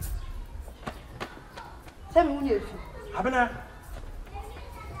 7 years. Abena.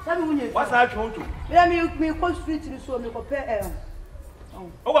 7 years. What's that going to? Let me go street to so me compare.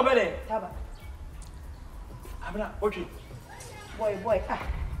 Oh, what better? Taba. Abena, watching. Boy.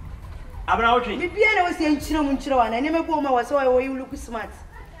 Abena, watching. Me be I was saying chiro and I never go my was so you look smart.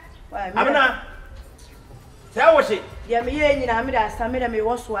 Abena. Tell what she. Yeah, me yen na me da stamina me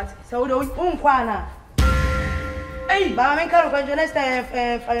was what. So do kwana. Hey, ba men karo kan next time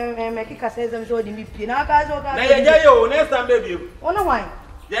make ka say them so di mi pi na ka so ka. Na ya yo next time baby. Ono why?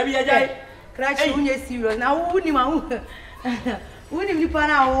 There be ya crash unye serious. Na uni ma uni ni pa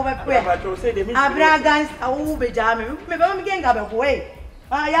na wo be pe. Abra gans awu be jame. Me ba me genga be ko eh.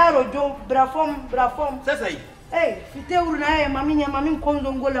 Ah ya rojo brafom. Sasa hey, fiteuru na ye mami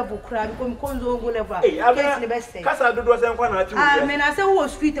konzo ngola bukura ko konzo ngola ba. Hey, kasa dodo se nkwa na ati. Ah, me na say wo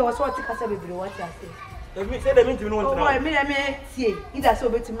street was what kasa bebre what I say. Me say the minti me no want to. Oh boy, me tie. Ida so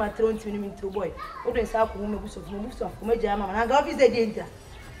beti ma tron ti me to boy. O do nsa ko me guso ko me jama na ga office dey enter.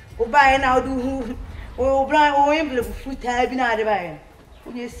 O ba na o do o bra o emble bu futa bi na ade ba ye.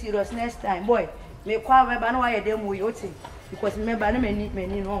 O dey serious next time boy. Me kwa ba na wa ye dem wo yote because me ba na mani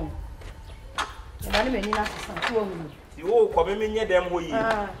no. Me mani na san so wo. Ti wo ko me nye dem wo yi.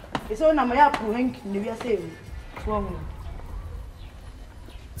 Ah. E so na ma ya pro hank ni wi ase wo. So wo.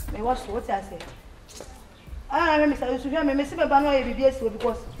 Me what I say. Ah, me say Sufia me se be ba no ye bibi esi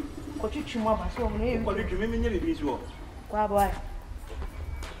because ko twitwi mo aba so mo ye ko twitwi me nye bibi esi wo. Kwa boy.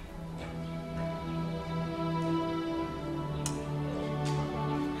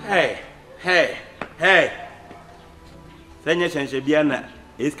 Hey. Senya chenche bia na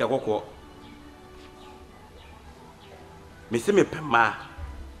eska kokko. Me se me pema.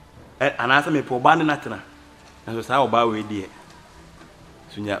 Anasa me po ba ne natena. Na so sa oba we die.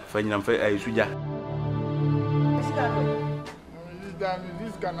 Sunya fanyina mfa suja.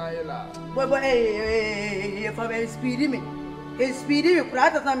 This canayela. Boy, if I speedy me. He speedy me,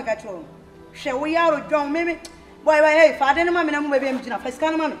 Prata Samicacho. Shall we are John Mimi? Boy, hey, Father, mamma, and maybe I'm just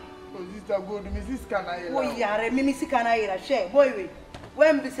a mammy. Sister good, Mrs. Canayela. We are a Mimisi Canayela, share, boy.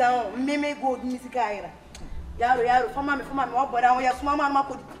 When the sound, Mimi good, Mrs. Caira. Yaro, for mammy, but I have mamma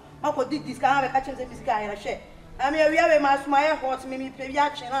could did this kind of catching the Miss Caira, share. I mean, we have a mass my horse, Mimi,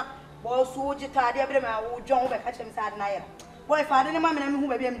 reaction. Boy, so you tired every man who John by catching inside Naya. Boy, Father, mamma, and who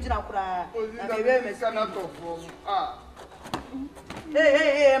may be a Jinakura.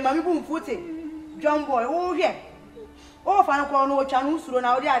 Hey, Mammy Boom Footy. John Boy, oh, yeah. Oh, Fanaco, no channels through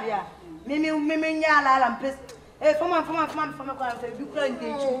now, the idea. Mimi, Yala, and Piss. Hey, from a you couldn't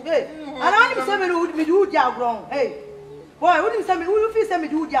engage. Hey, and I am somebody who would be do ya grown. Hey, boy, wouldn't send me who you feel send me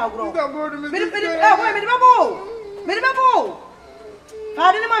do ya grown. Minimum.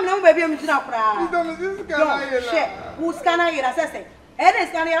 Father, no baby, I'm not proud. Who's can I get assessing? And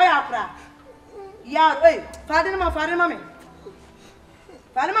it's can I cry? Yeah, hey, Father, mammy.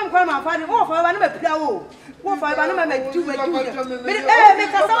 Father, my father, oh, for one of a plow. Oh, for one of my two.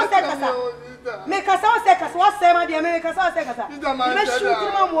 Make us all seconds. What's my dear? Make us all seconds. Let's shoot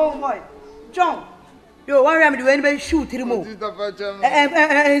him one boy. John, you want me to anybody shoot him?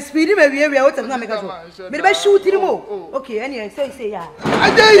 And speedy, maybe we are out of Namika. Maybe shoot him. Okay, anyway, say, yeah.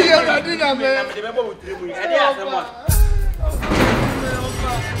 I tell you, I didn't remember with you. Hey, I'm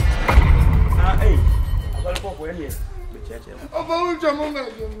going to go for any.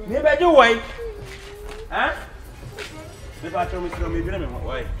 Maybe I do wait. Huh? If I told me to me,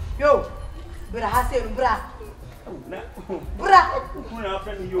 why? Yo, but I have said, bra.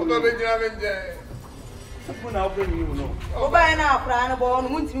 Oh, by now, Prana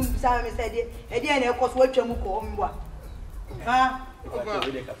born, won't you Simon said it? And then, of course, what you call me. Huh? I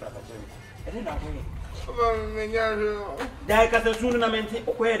didn't know. Dai soon I meant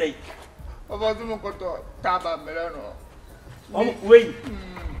where they about the Mokoto, Taba Melano. Oh, wait.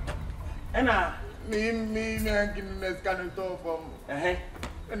 And me, and give me this kind of talk from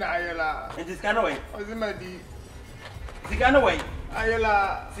and Ayala. And this kind of way. Was it my deed? The kind of way.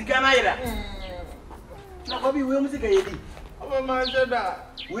 Ayala. The kind of now, we will music. Oh, my God.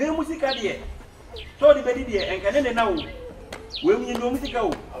 We will music. So the baby and can now. When you know music,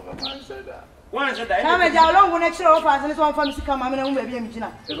 oh, my One said that. Come and down long when I show off as one from Sikama and baby and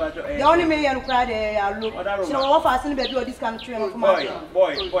Gina. The only me and cried I look. So off as in baby or this country. Boy,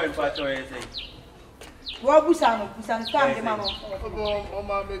 Pato, I say. What Busan, Busan, stand the man. Oh,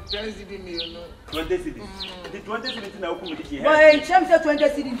 mamma, 20 cities. 20 cities. The 20 cities now come with you. Boy, Champs 20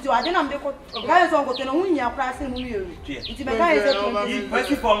 cities. I didn't have the guys on the Unia pricing you. It's a mechanism.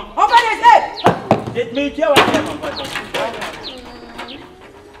 Open his head. It may tell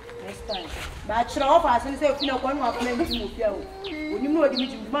next time. But should offer as I say, you know, one more playing to move you. When you know the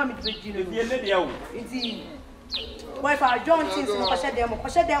meeting, mammy to be It's why for John things I said them, I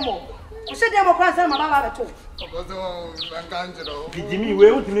said them all. I said them across my mother at all. Jimmy,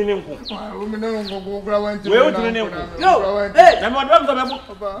 where would you name? Where would you name? No, I'm not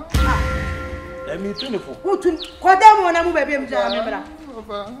about let me 24. Who to quite them when I move a baby?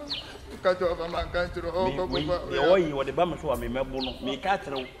 Cut off a man country. Oh, you were the bummer for me, me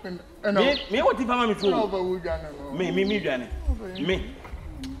cattle. Me, what if I'm a me.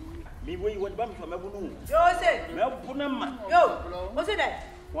 Me, what bummer for me? Yo, say, yo, what's it that?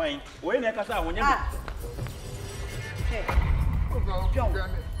 Why? When I cast out when you John,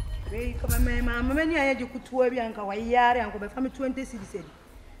 we come, mamma, many I had you could to a young Kawaiari and go from 20 cities.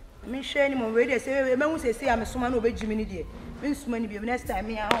 Me share any more radio say, men will say I'm a summon over Jimmy dear. Means many be next time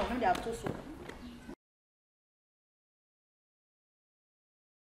me out, and they are too soon.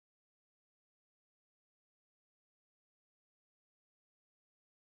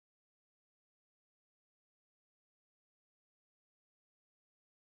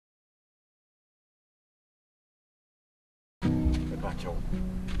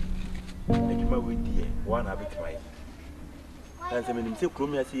 One habit, my. And some men say,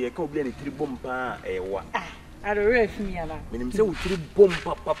 Chromia, see a cobble and 3 bomb pa, what? I don't know if me and I. Meaning, so 3 bomb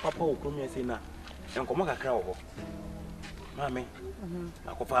papa, Chromia, say now. And come a crowd. Mammy,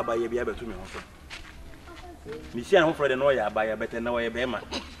 I go far by a beer to me also. Michelle Humphrey and Noya by a better now a bema.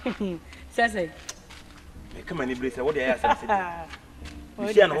 Says it. Come any place, what they ask.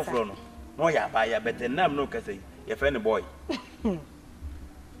 Michelle Humphrey, Noya by a better now, no cassay, your friend boy.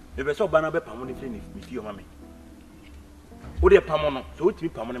 If I saw Banaba Pamoni finish with your mammy. Would a Pamono, so it be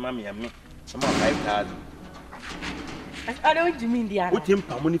Pamoni mammy and me, some 5,000. I don't mean the other. What him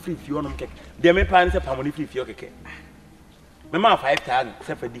Pamoni free if you want cake? There may parents a Pamoni free if you're cake. Mamma 5,000,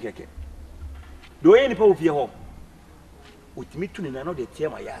 except for Dick. Do any power of your home? With me to another tear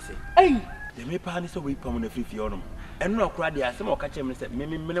my ass. Hey, they may parents away Pamoni free if you're and no crowd there, some more catch him and said,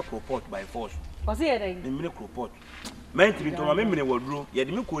 Mimmy report by force. Was it a minute report? Man to be to my memory will grow, yet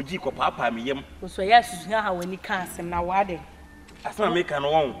the milk will G or papa me yam. So, yes, how when he can't send now, what day? As I make an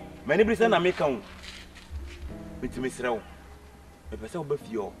own, many percent I make on with Miss Row. If I sell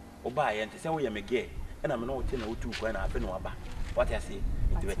Buffio or buy and to sell you again, and I'm not 10 or 2 when I've been over. What I say,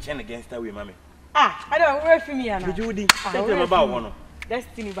 to a chain against her with mammy. Ah, I don't work for me, and Judy, tell them about one.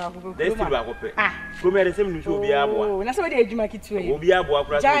 Destiny about come here the same news will be a boy. That's what they do make it to you. Will be a boy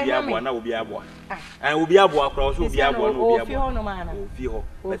across will be a boy. And will be a boy across will be a boy. No fear, no man. Fear.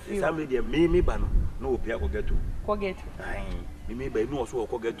 But somebody me ban no peer will get to. Forget. Me may be no so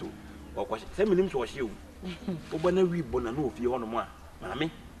get to. Or what 7 minutes was you. Open we bona no fear no more. Mammy,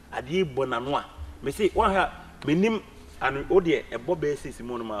 I did bonanoa. Me say one her minim. And oh dear, a Bobby says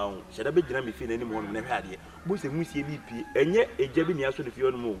Monoma, should I be Grammy feel any more never had it? Both a Musi BP, and yet a Jabini also if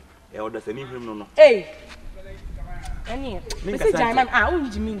you know, or does any him no. Hey, any Mr. Diamond, I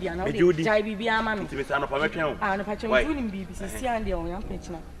won't mean the another Jibby Amman to Miss Anna Pamation. And a patch of BBC and the young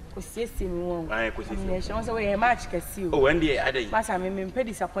pensioner. Was sitting wrong. I could see also a match can see. Oh, and the other, but I'm in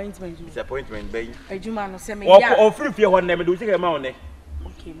disappointment, baby. A Juman send me or free fear one never do take a mountain.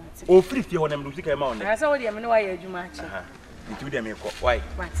 Okay, oh, free fear when I'm losing a mountain. I saw them, why you match. Into them, why?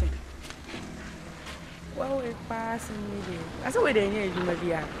 What's it? Well, it passing me. I saw where they need you, my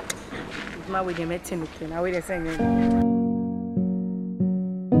dear. My way they met him, and I will say.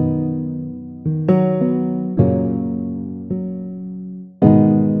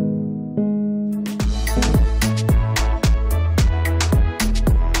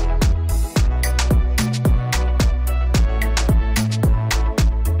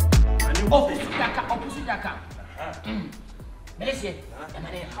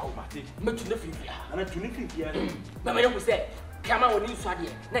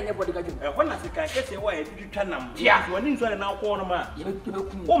 Everybody got you. When I say, I guess why you turn them. Yeah, when you saw now corner man.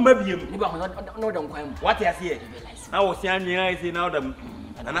 Oh, maybe you don't what I see. I was young, I say now them.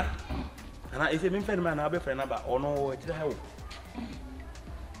 And I say, Minfeld man, I'll be friend about or no, it's the hell.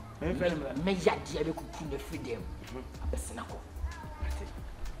 Minfeld, may that dear could freedom. A snapper.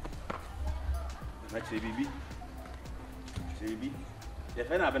 Let's say, baby. The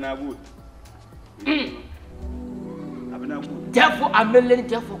friend Abena wood. Therefore, I'm learning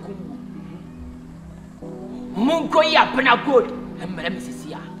therefore. Mungo ya Abena good. And Madame Mrs.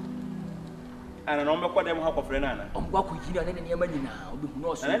 And an number of them have a friend. I'm walking here and any money now.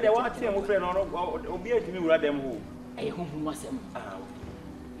 And they want to say, my friend, or be a to me with them who I whom was him.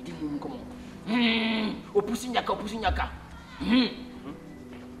 It didn't come on. Oh, pushing yaka.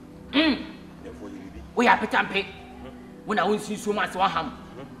 We are Petampe. When I won't see so much Waham.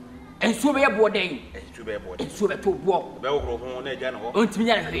 And so be a board day. And so be to walk.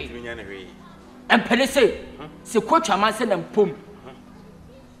 And Penese, so coach a man send them pum.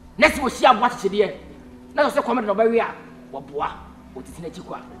 Next will see what she did. Now, so comment of area. Bawuah, what is in a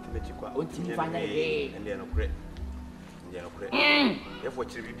chiqua? And then great. Therefore,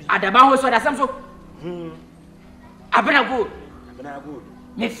 at the Bawuah, so that's so. Abena good.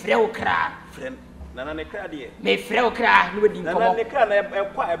 Me freo cra. Friend, Nana Crady. Me freo cra, you would think of the cran. I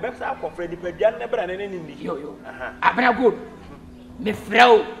quite a better up for Freddy Pedian, never an enemy. Yo, Abena good. Me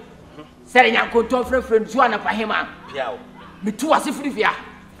freo. Saying Uncle Tom friend, Juana Pahema. Piao. Me too as if we are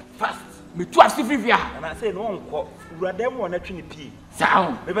fast. Me too as if we are. And I say, no, Radem one at Trinity.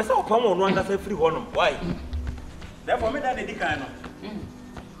 Sound. Maybe so come on one that's a free one. Why? Therefore, me that the decano.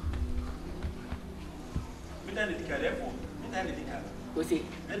 Me that the decano, therefore, me that the decano. Who say?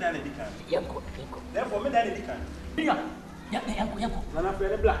 Me that the decano. Yanko. Therefore, me that the decano. Yanko. Nana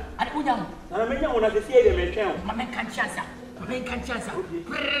Fred Black. I don't know. Nana Mena one of the theatre may count. Mamma can't chance. Mamma can't chance.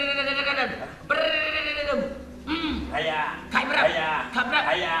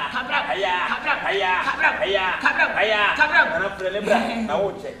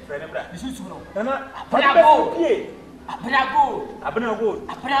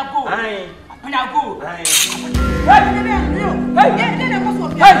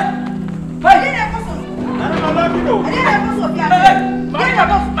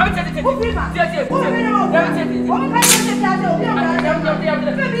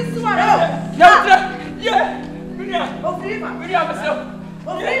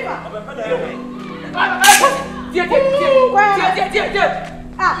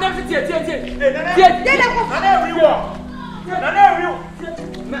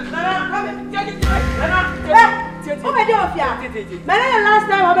 Last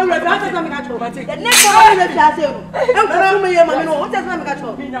time I was romantic. The next time I was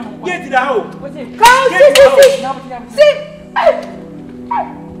get to the house. See.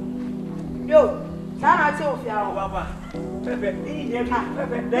 Yo, Sana tell you, Baba. Pepe,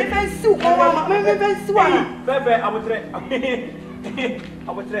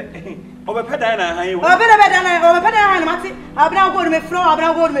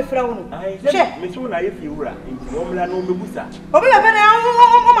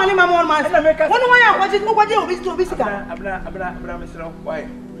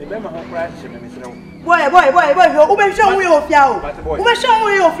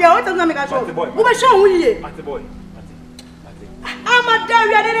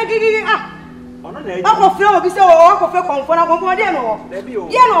 I'm a diary. Ako fẹ́ obi se o ako fẹ́ konfo na konfo de no.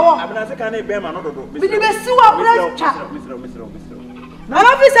 Ye no wo. Abena se kan e be ma no dodo. Bi ni be si wa bra cha. Na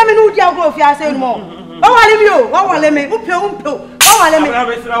no fi se me no di agro fi ase no mo. O wale mi o, o wale me, upio. O wale me.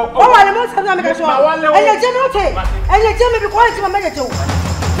 O wale mo se na me ka so. Enye je me ote. Enye je me bi ko ti ma me je o.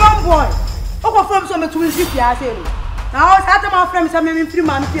 Young boy. O ko fẹ́ so me tu fi fi ase no. Na o sa ta ma fẹ́ me se me free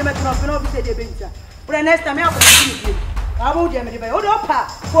man fi me tro fi no bi se de be ntia. But next time I go fi. I won't get me by order pa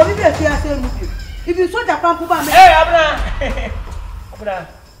for me to say if you saw Japan Puba. Hey, Abena.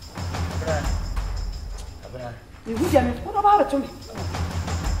 You would get me. What about it to me?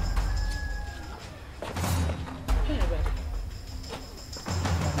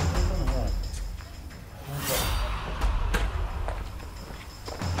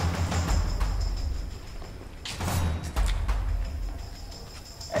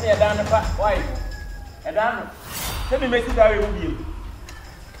 Any down the back, why? And down. Let me make it that way with you.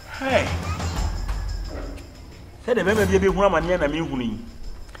 Hey. Said the baby be one man near me huni.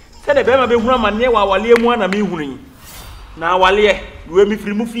 Said the baby be one man near while Wally one and me huni. Now Wally, you me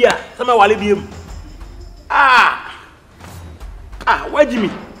free mufia. Some Wally be him. Where Jimmy?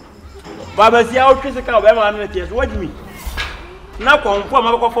 Baba see how physical Bama and the what Jimmy? Now come for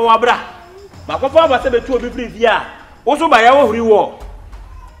my for Wabra. My papa said the two be free here. Also by our reward.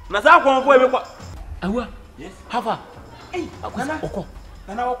 Nasa come for me. Yes. How far? Hey, Akoko.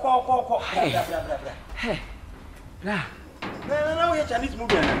 Nana Akoko. Hey. Nah. Now we Chinese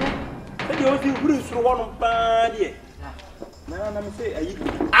movie. Then you see Bruce through one of bad. Now let me say,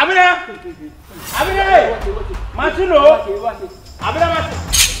 Abena. Martino. Abena.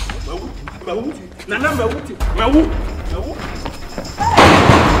 Nana Mawu.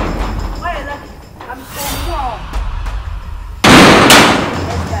 Why is that? Wow.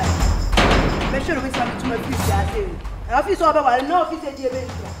 Make sure we come to my office. And office over, no office at the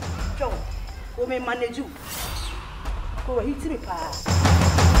event. Joe, who may manage you. Go hit me, pa.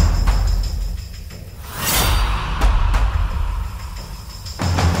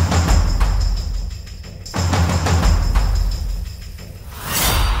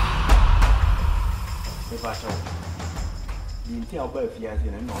 Nti oba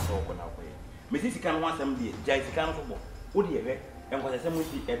fiase na no so ko na ko ye mesi sika no wasem die jai sika no so bo wo de ye enkwase mu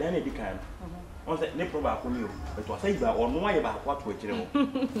ti eda na di kan on se ne proba ko mi o beto asai ba ono aye ba ko ato akire ho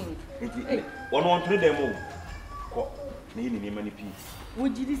nti ono on tre dem o ko ne ni ma ni pi wo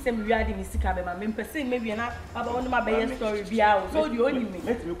jidi sem wiade mi sika be ma me pese me wi na aba ono ma be ye story bia o so di oni me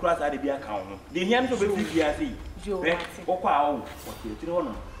meti mi kura sa de bia kan ho de hiam so be fi fiase be ko kwa o o ti tire ho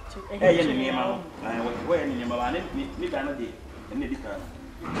no ye ne ma no wo ye ne ma ba ne ni da no de ne di kan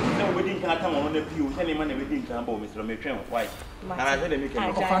so we din kan atan wono na pio se ne ma na we din kan ba o mesro me twen why ana se de me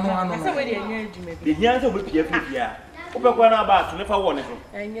kan ko fa no ano se we de nya adwuma bi de nya se we pia fia wo be kwa na ba to ne fa wo ne so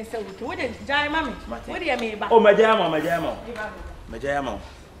enye se we de jai mami we de me ba o majaya ma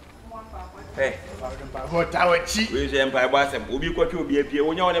eh go tawachi we je mpa ba asem obi kwatwe obi apie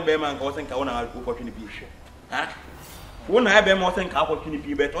wonya wo ne be man ka wo senka wo na kwatwe ne bi hwe ha wo na be ma wo senka kwatwe ne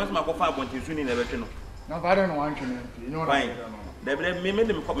bi be to se ma ko fa abonte su ni na be twe no na vare no wan twene you know fine debre me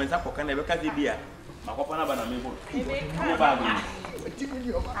dem comment akoka na be ka bia makofa na ba na me bo ne ba go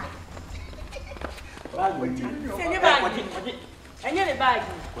se ne ba enye ne ba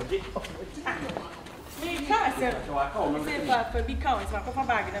me ka se se fa bi ka o se makofa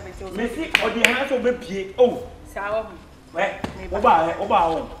bag na be se me si odi han so be pie oh sawa hu we oba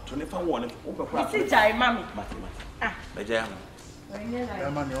wo to ne fa wo ne wo be kwa si jai mami ah majaya ma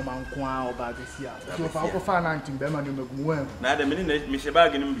Bema ni oma nko a oba gesia. So fa ko fa na ntim bema ni megum wan. Na da me ni me she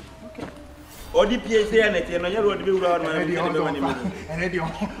bag ni mbi. Odi pie se ya na tie no nya ro de be wura na me ni bema ni megum. Ene di on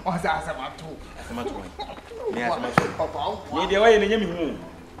sa asamato. Asamato. Ni asamato. Ni de waye nya mi hu.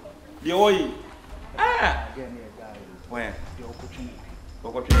 De oyi. Ah. When? De okotun.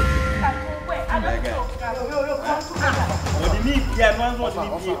 Okotun. We I don't Odi ni pia no anzo odi ni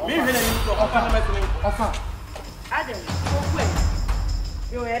pie. Me hwe na ni so ofa na mesene. Ofa. Adam, go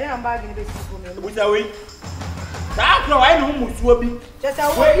yo ere na bag ni be si ko me. Buja we. Da kro wa ni musuo bi. Chesa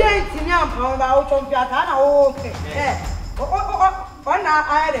wo bia ntini ampa ba wo chompi ata na wo ke. O na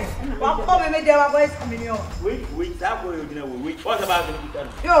aire. Wa ko me de wa go esi mi ni o. Wait, da ko yo gina we. O se bag ni buta no.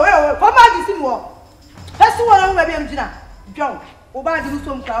 Yo, ko bag si mo. Pesi wo na wo be am gina. John, o bag ni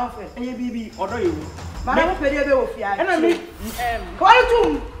so mka on fe. Enye bibi odo ye wo. Ma na wo pe de be wo fia. E na mi ko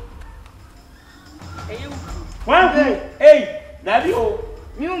tum. eyu wan hey Daddy o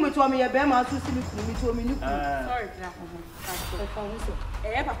mi o me to me ye be ma so si mi kunu mi to me ni kunu sorry bra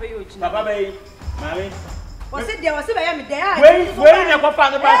papa yo jina papa be mami o se dia o se be ya me dia we na ko fa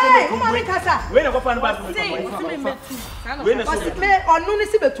no ba so me ku ma me kasa we na ko fa no ba so me we na so me onu ni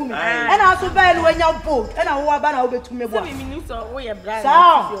si betu me e na so ba ni wanya bo e na wo ba na wo betu me bo so mi ni so wo ye bra e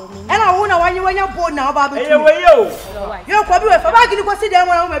na wo na wanya bo na wo ba betu me we yo yo ko bi we fa ba gini ko si dia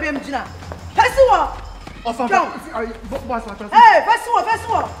mo na wo ma be mjina pesi wo Ofa, boss, hey, first one,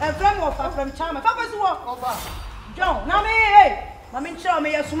 and from Chama. First one, Ofa. John, now me, hey, Mammy Chow, me,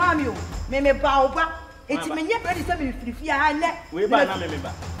 yes, mammy, me, Bawuah. It's me, yet, ready to be free. I net. We buy na me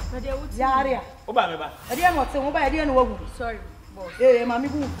ba. Yaria. Oba me ba. I didn't want to buy, I didn't know. Sorry, boss. Hey, mammy,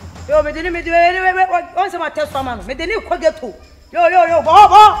 yo, me didn't do anyway. Once my test for man, me didn't quite get to. Yo, Bo.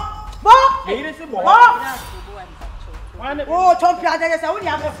 Hey, this is Bo. Oh, Tom Piazza, yes, I only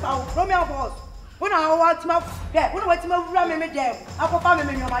have a foul from your boss. When I want my get, when I want to run me there, I go find me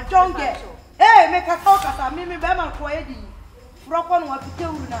my don't get. Hey, make a talk as I mean, me Bama Quadi. Frog on what to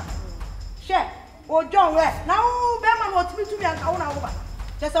tell you now. Share. Oh, John West. Now, Bama wants me to be an hour.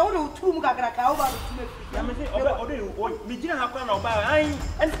 Just I want to move like a over to me. Me didn't have no buy. I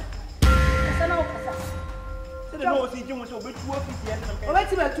and no, see, you want to be 2 offices. Wait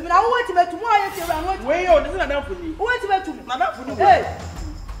to me. I want to be tomorrow. Wait, oh, this is enough for you. Wait to be to me. Not for you. Hey.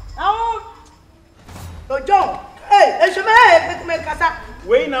 Now. Oh, John, hey, and she may make us up.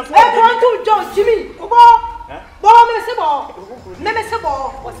 Wait, now, to John, Jimmy, Boy,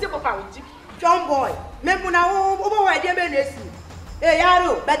 what's the about John Boy, remember now, over dear Benes. Hey,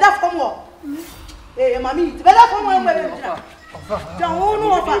 Yaro, better from what? Hey, Mammy, better from one. John, oh, no,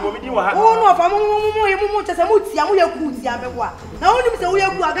 just a mood, young, we are good, Yamawa. Now, only Mr. We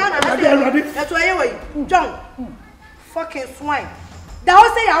are good, that's why John, fucking swine.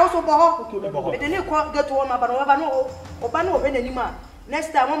 That say I also bought. But then you get to one, but over no anymore.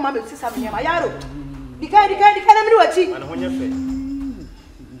 Next time, one mammy says, I'm here, my yaro. The kind of do a cheap. And when you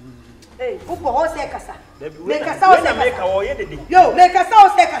Hey, who for say kasa? Make a sound make a war yet. Yo, make a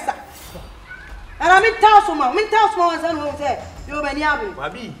sound say kasa. And I'm in town so man, and who say, you many abbey.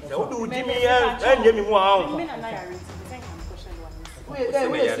 Baby, so do Jimmy and Jimmy wow.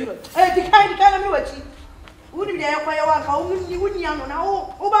 Hey, the kind of me what you wouldn't be there for your one, how you wouldn't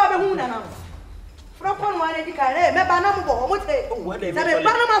know, oh, Baba Huna now. From one lady can let me banamo, what say, what they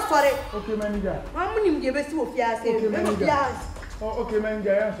Panama sorry. Okay, manager. How many give us to Fias? Okay,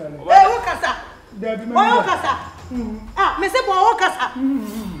 manager. Hey, Okasa. Okasa. Ah, Mr. Okasa.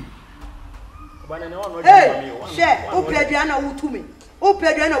 Hey, share, oh, Pediana, who to me. Oh,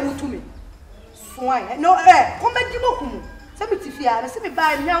 Pediana, who to me. Swine, no air, come back to Mokumu. Somebody, see me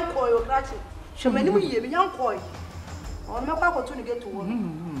buy a young coy or catch it. Show me a young coy. Or no papa to get to work.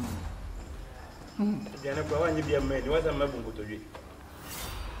 Jennifer, when you be a man, was a man go to you.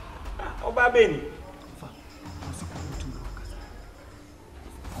 Oh, Babini.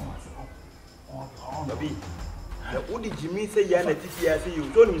 Baby, what did Jimmy say? Yana, TPS, you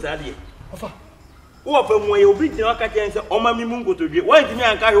told him that. Who of them were you beat the Akaja and said, Oh, Mammy Mungo to you? Why did you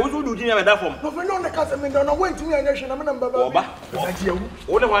and Carrie? Who do you have that from? No, no, the cousin, don't wait to me and nation. I'm a number.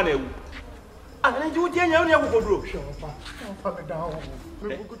 Only one. And then you will go through.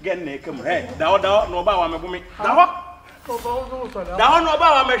 Get naked, hey, thou, no bow, I'm a woman. Thou, no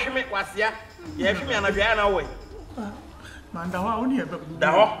bow, I'm a shimmy, was ya? Yes, me and a piano away. Man, thou only a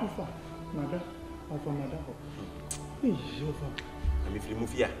thou. Mother, of another. I'm if you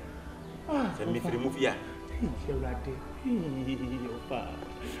move here. Send me for the move here.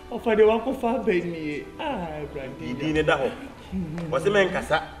 Offer the one for baby. Ah, Brandy, dinner that. What's the man,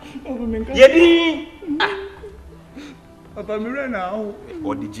 Cassa? Yeti. Papa Mirana,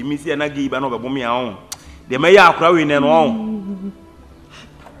 or did Jimmy see an aggie ban over Bummy on? The mayor crowing and on.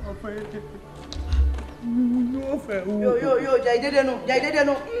 Yo, I didn't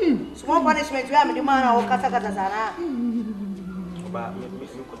know. Small punishment, you have the man or Casacatazana.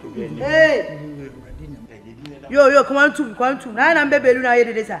 Hey, yo, come on to. I am baby Luna,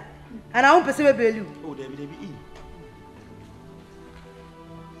 and I won't perceive a belly. Oh, there be.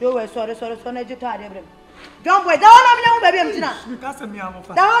 You were sorry, you tired. Don't wait, down on your baby.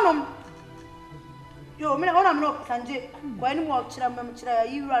 Down. Yo, I'm not Sanjay. When you walk, you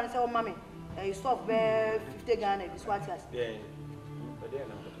run and say, oh, mammy, you stop there 50 Ghana, this was us.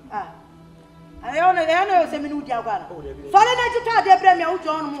 Ah. I know, some minute. Falling at the time, they bring me out,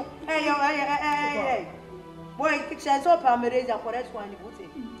 John. Hey. Boy, pictures of Pamereza for that one.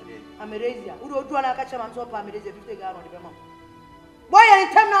 Ameriza, who don't want to catch them so Pamereza 50 Ghana on the Bema. Boy, I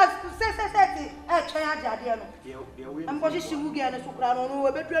tell us, I'm going to see you again. Soprano,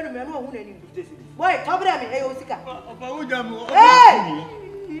 a better than who any. Boy, top them, hey, Osika. Hey!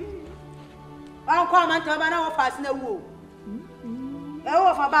 I'll come and tell me now fast in the woo. I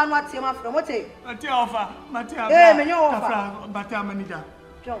offer about what's your from what say? Matia, eh, me your offer, but I'm a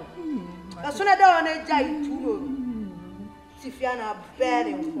John. As soon as I don't die to Sifiana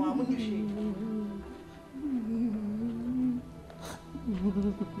bearing for a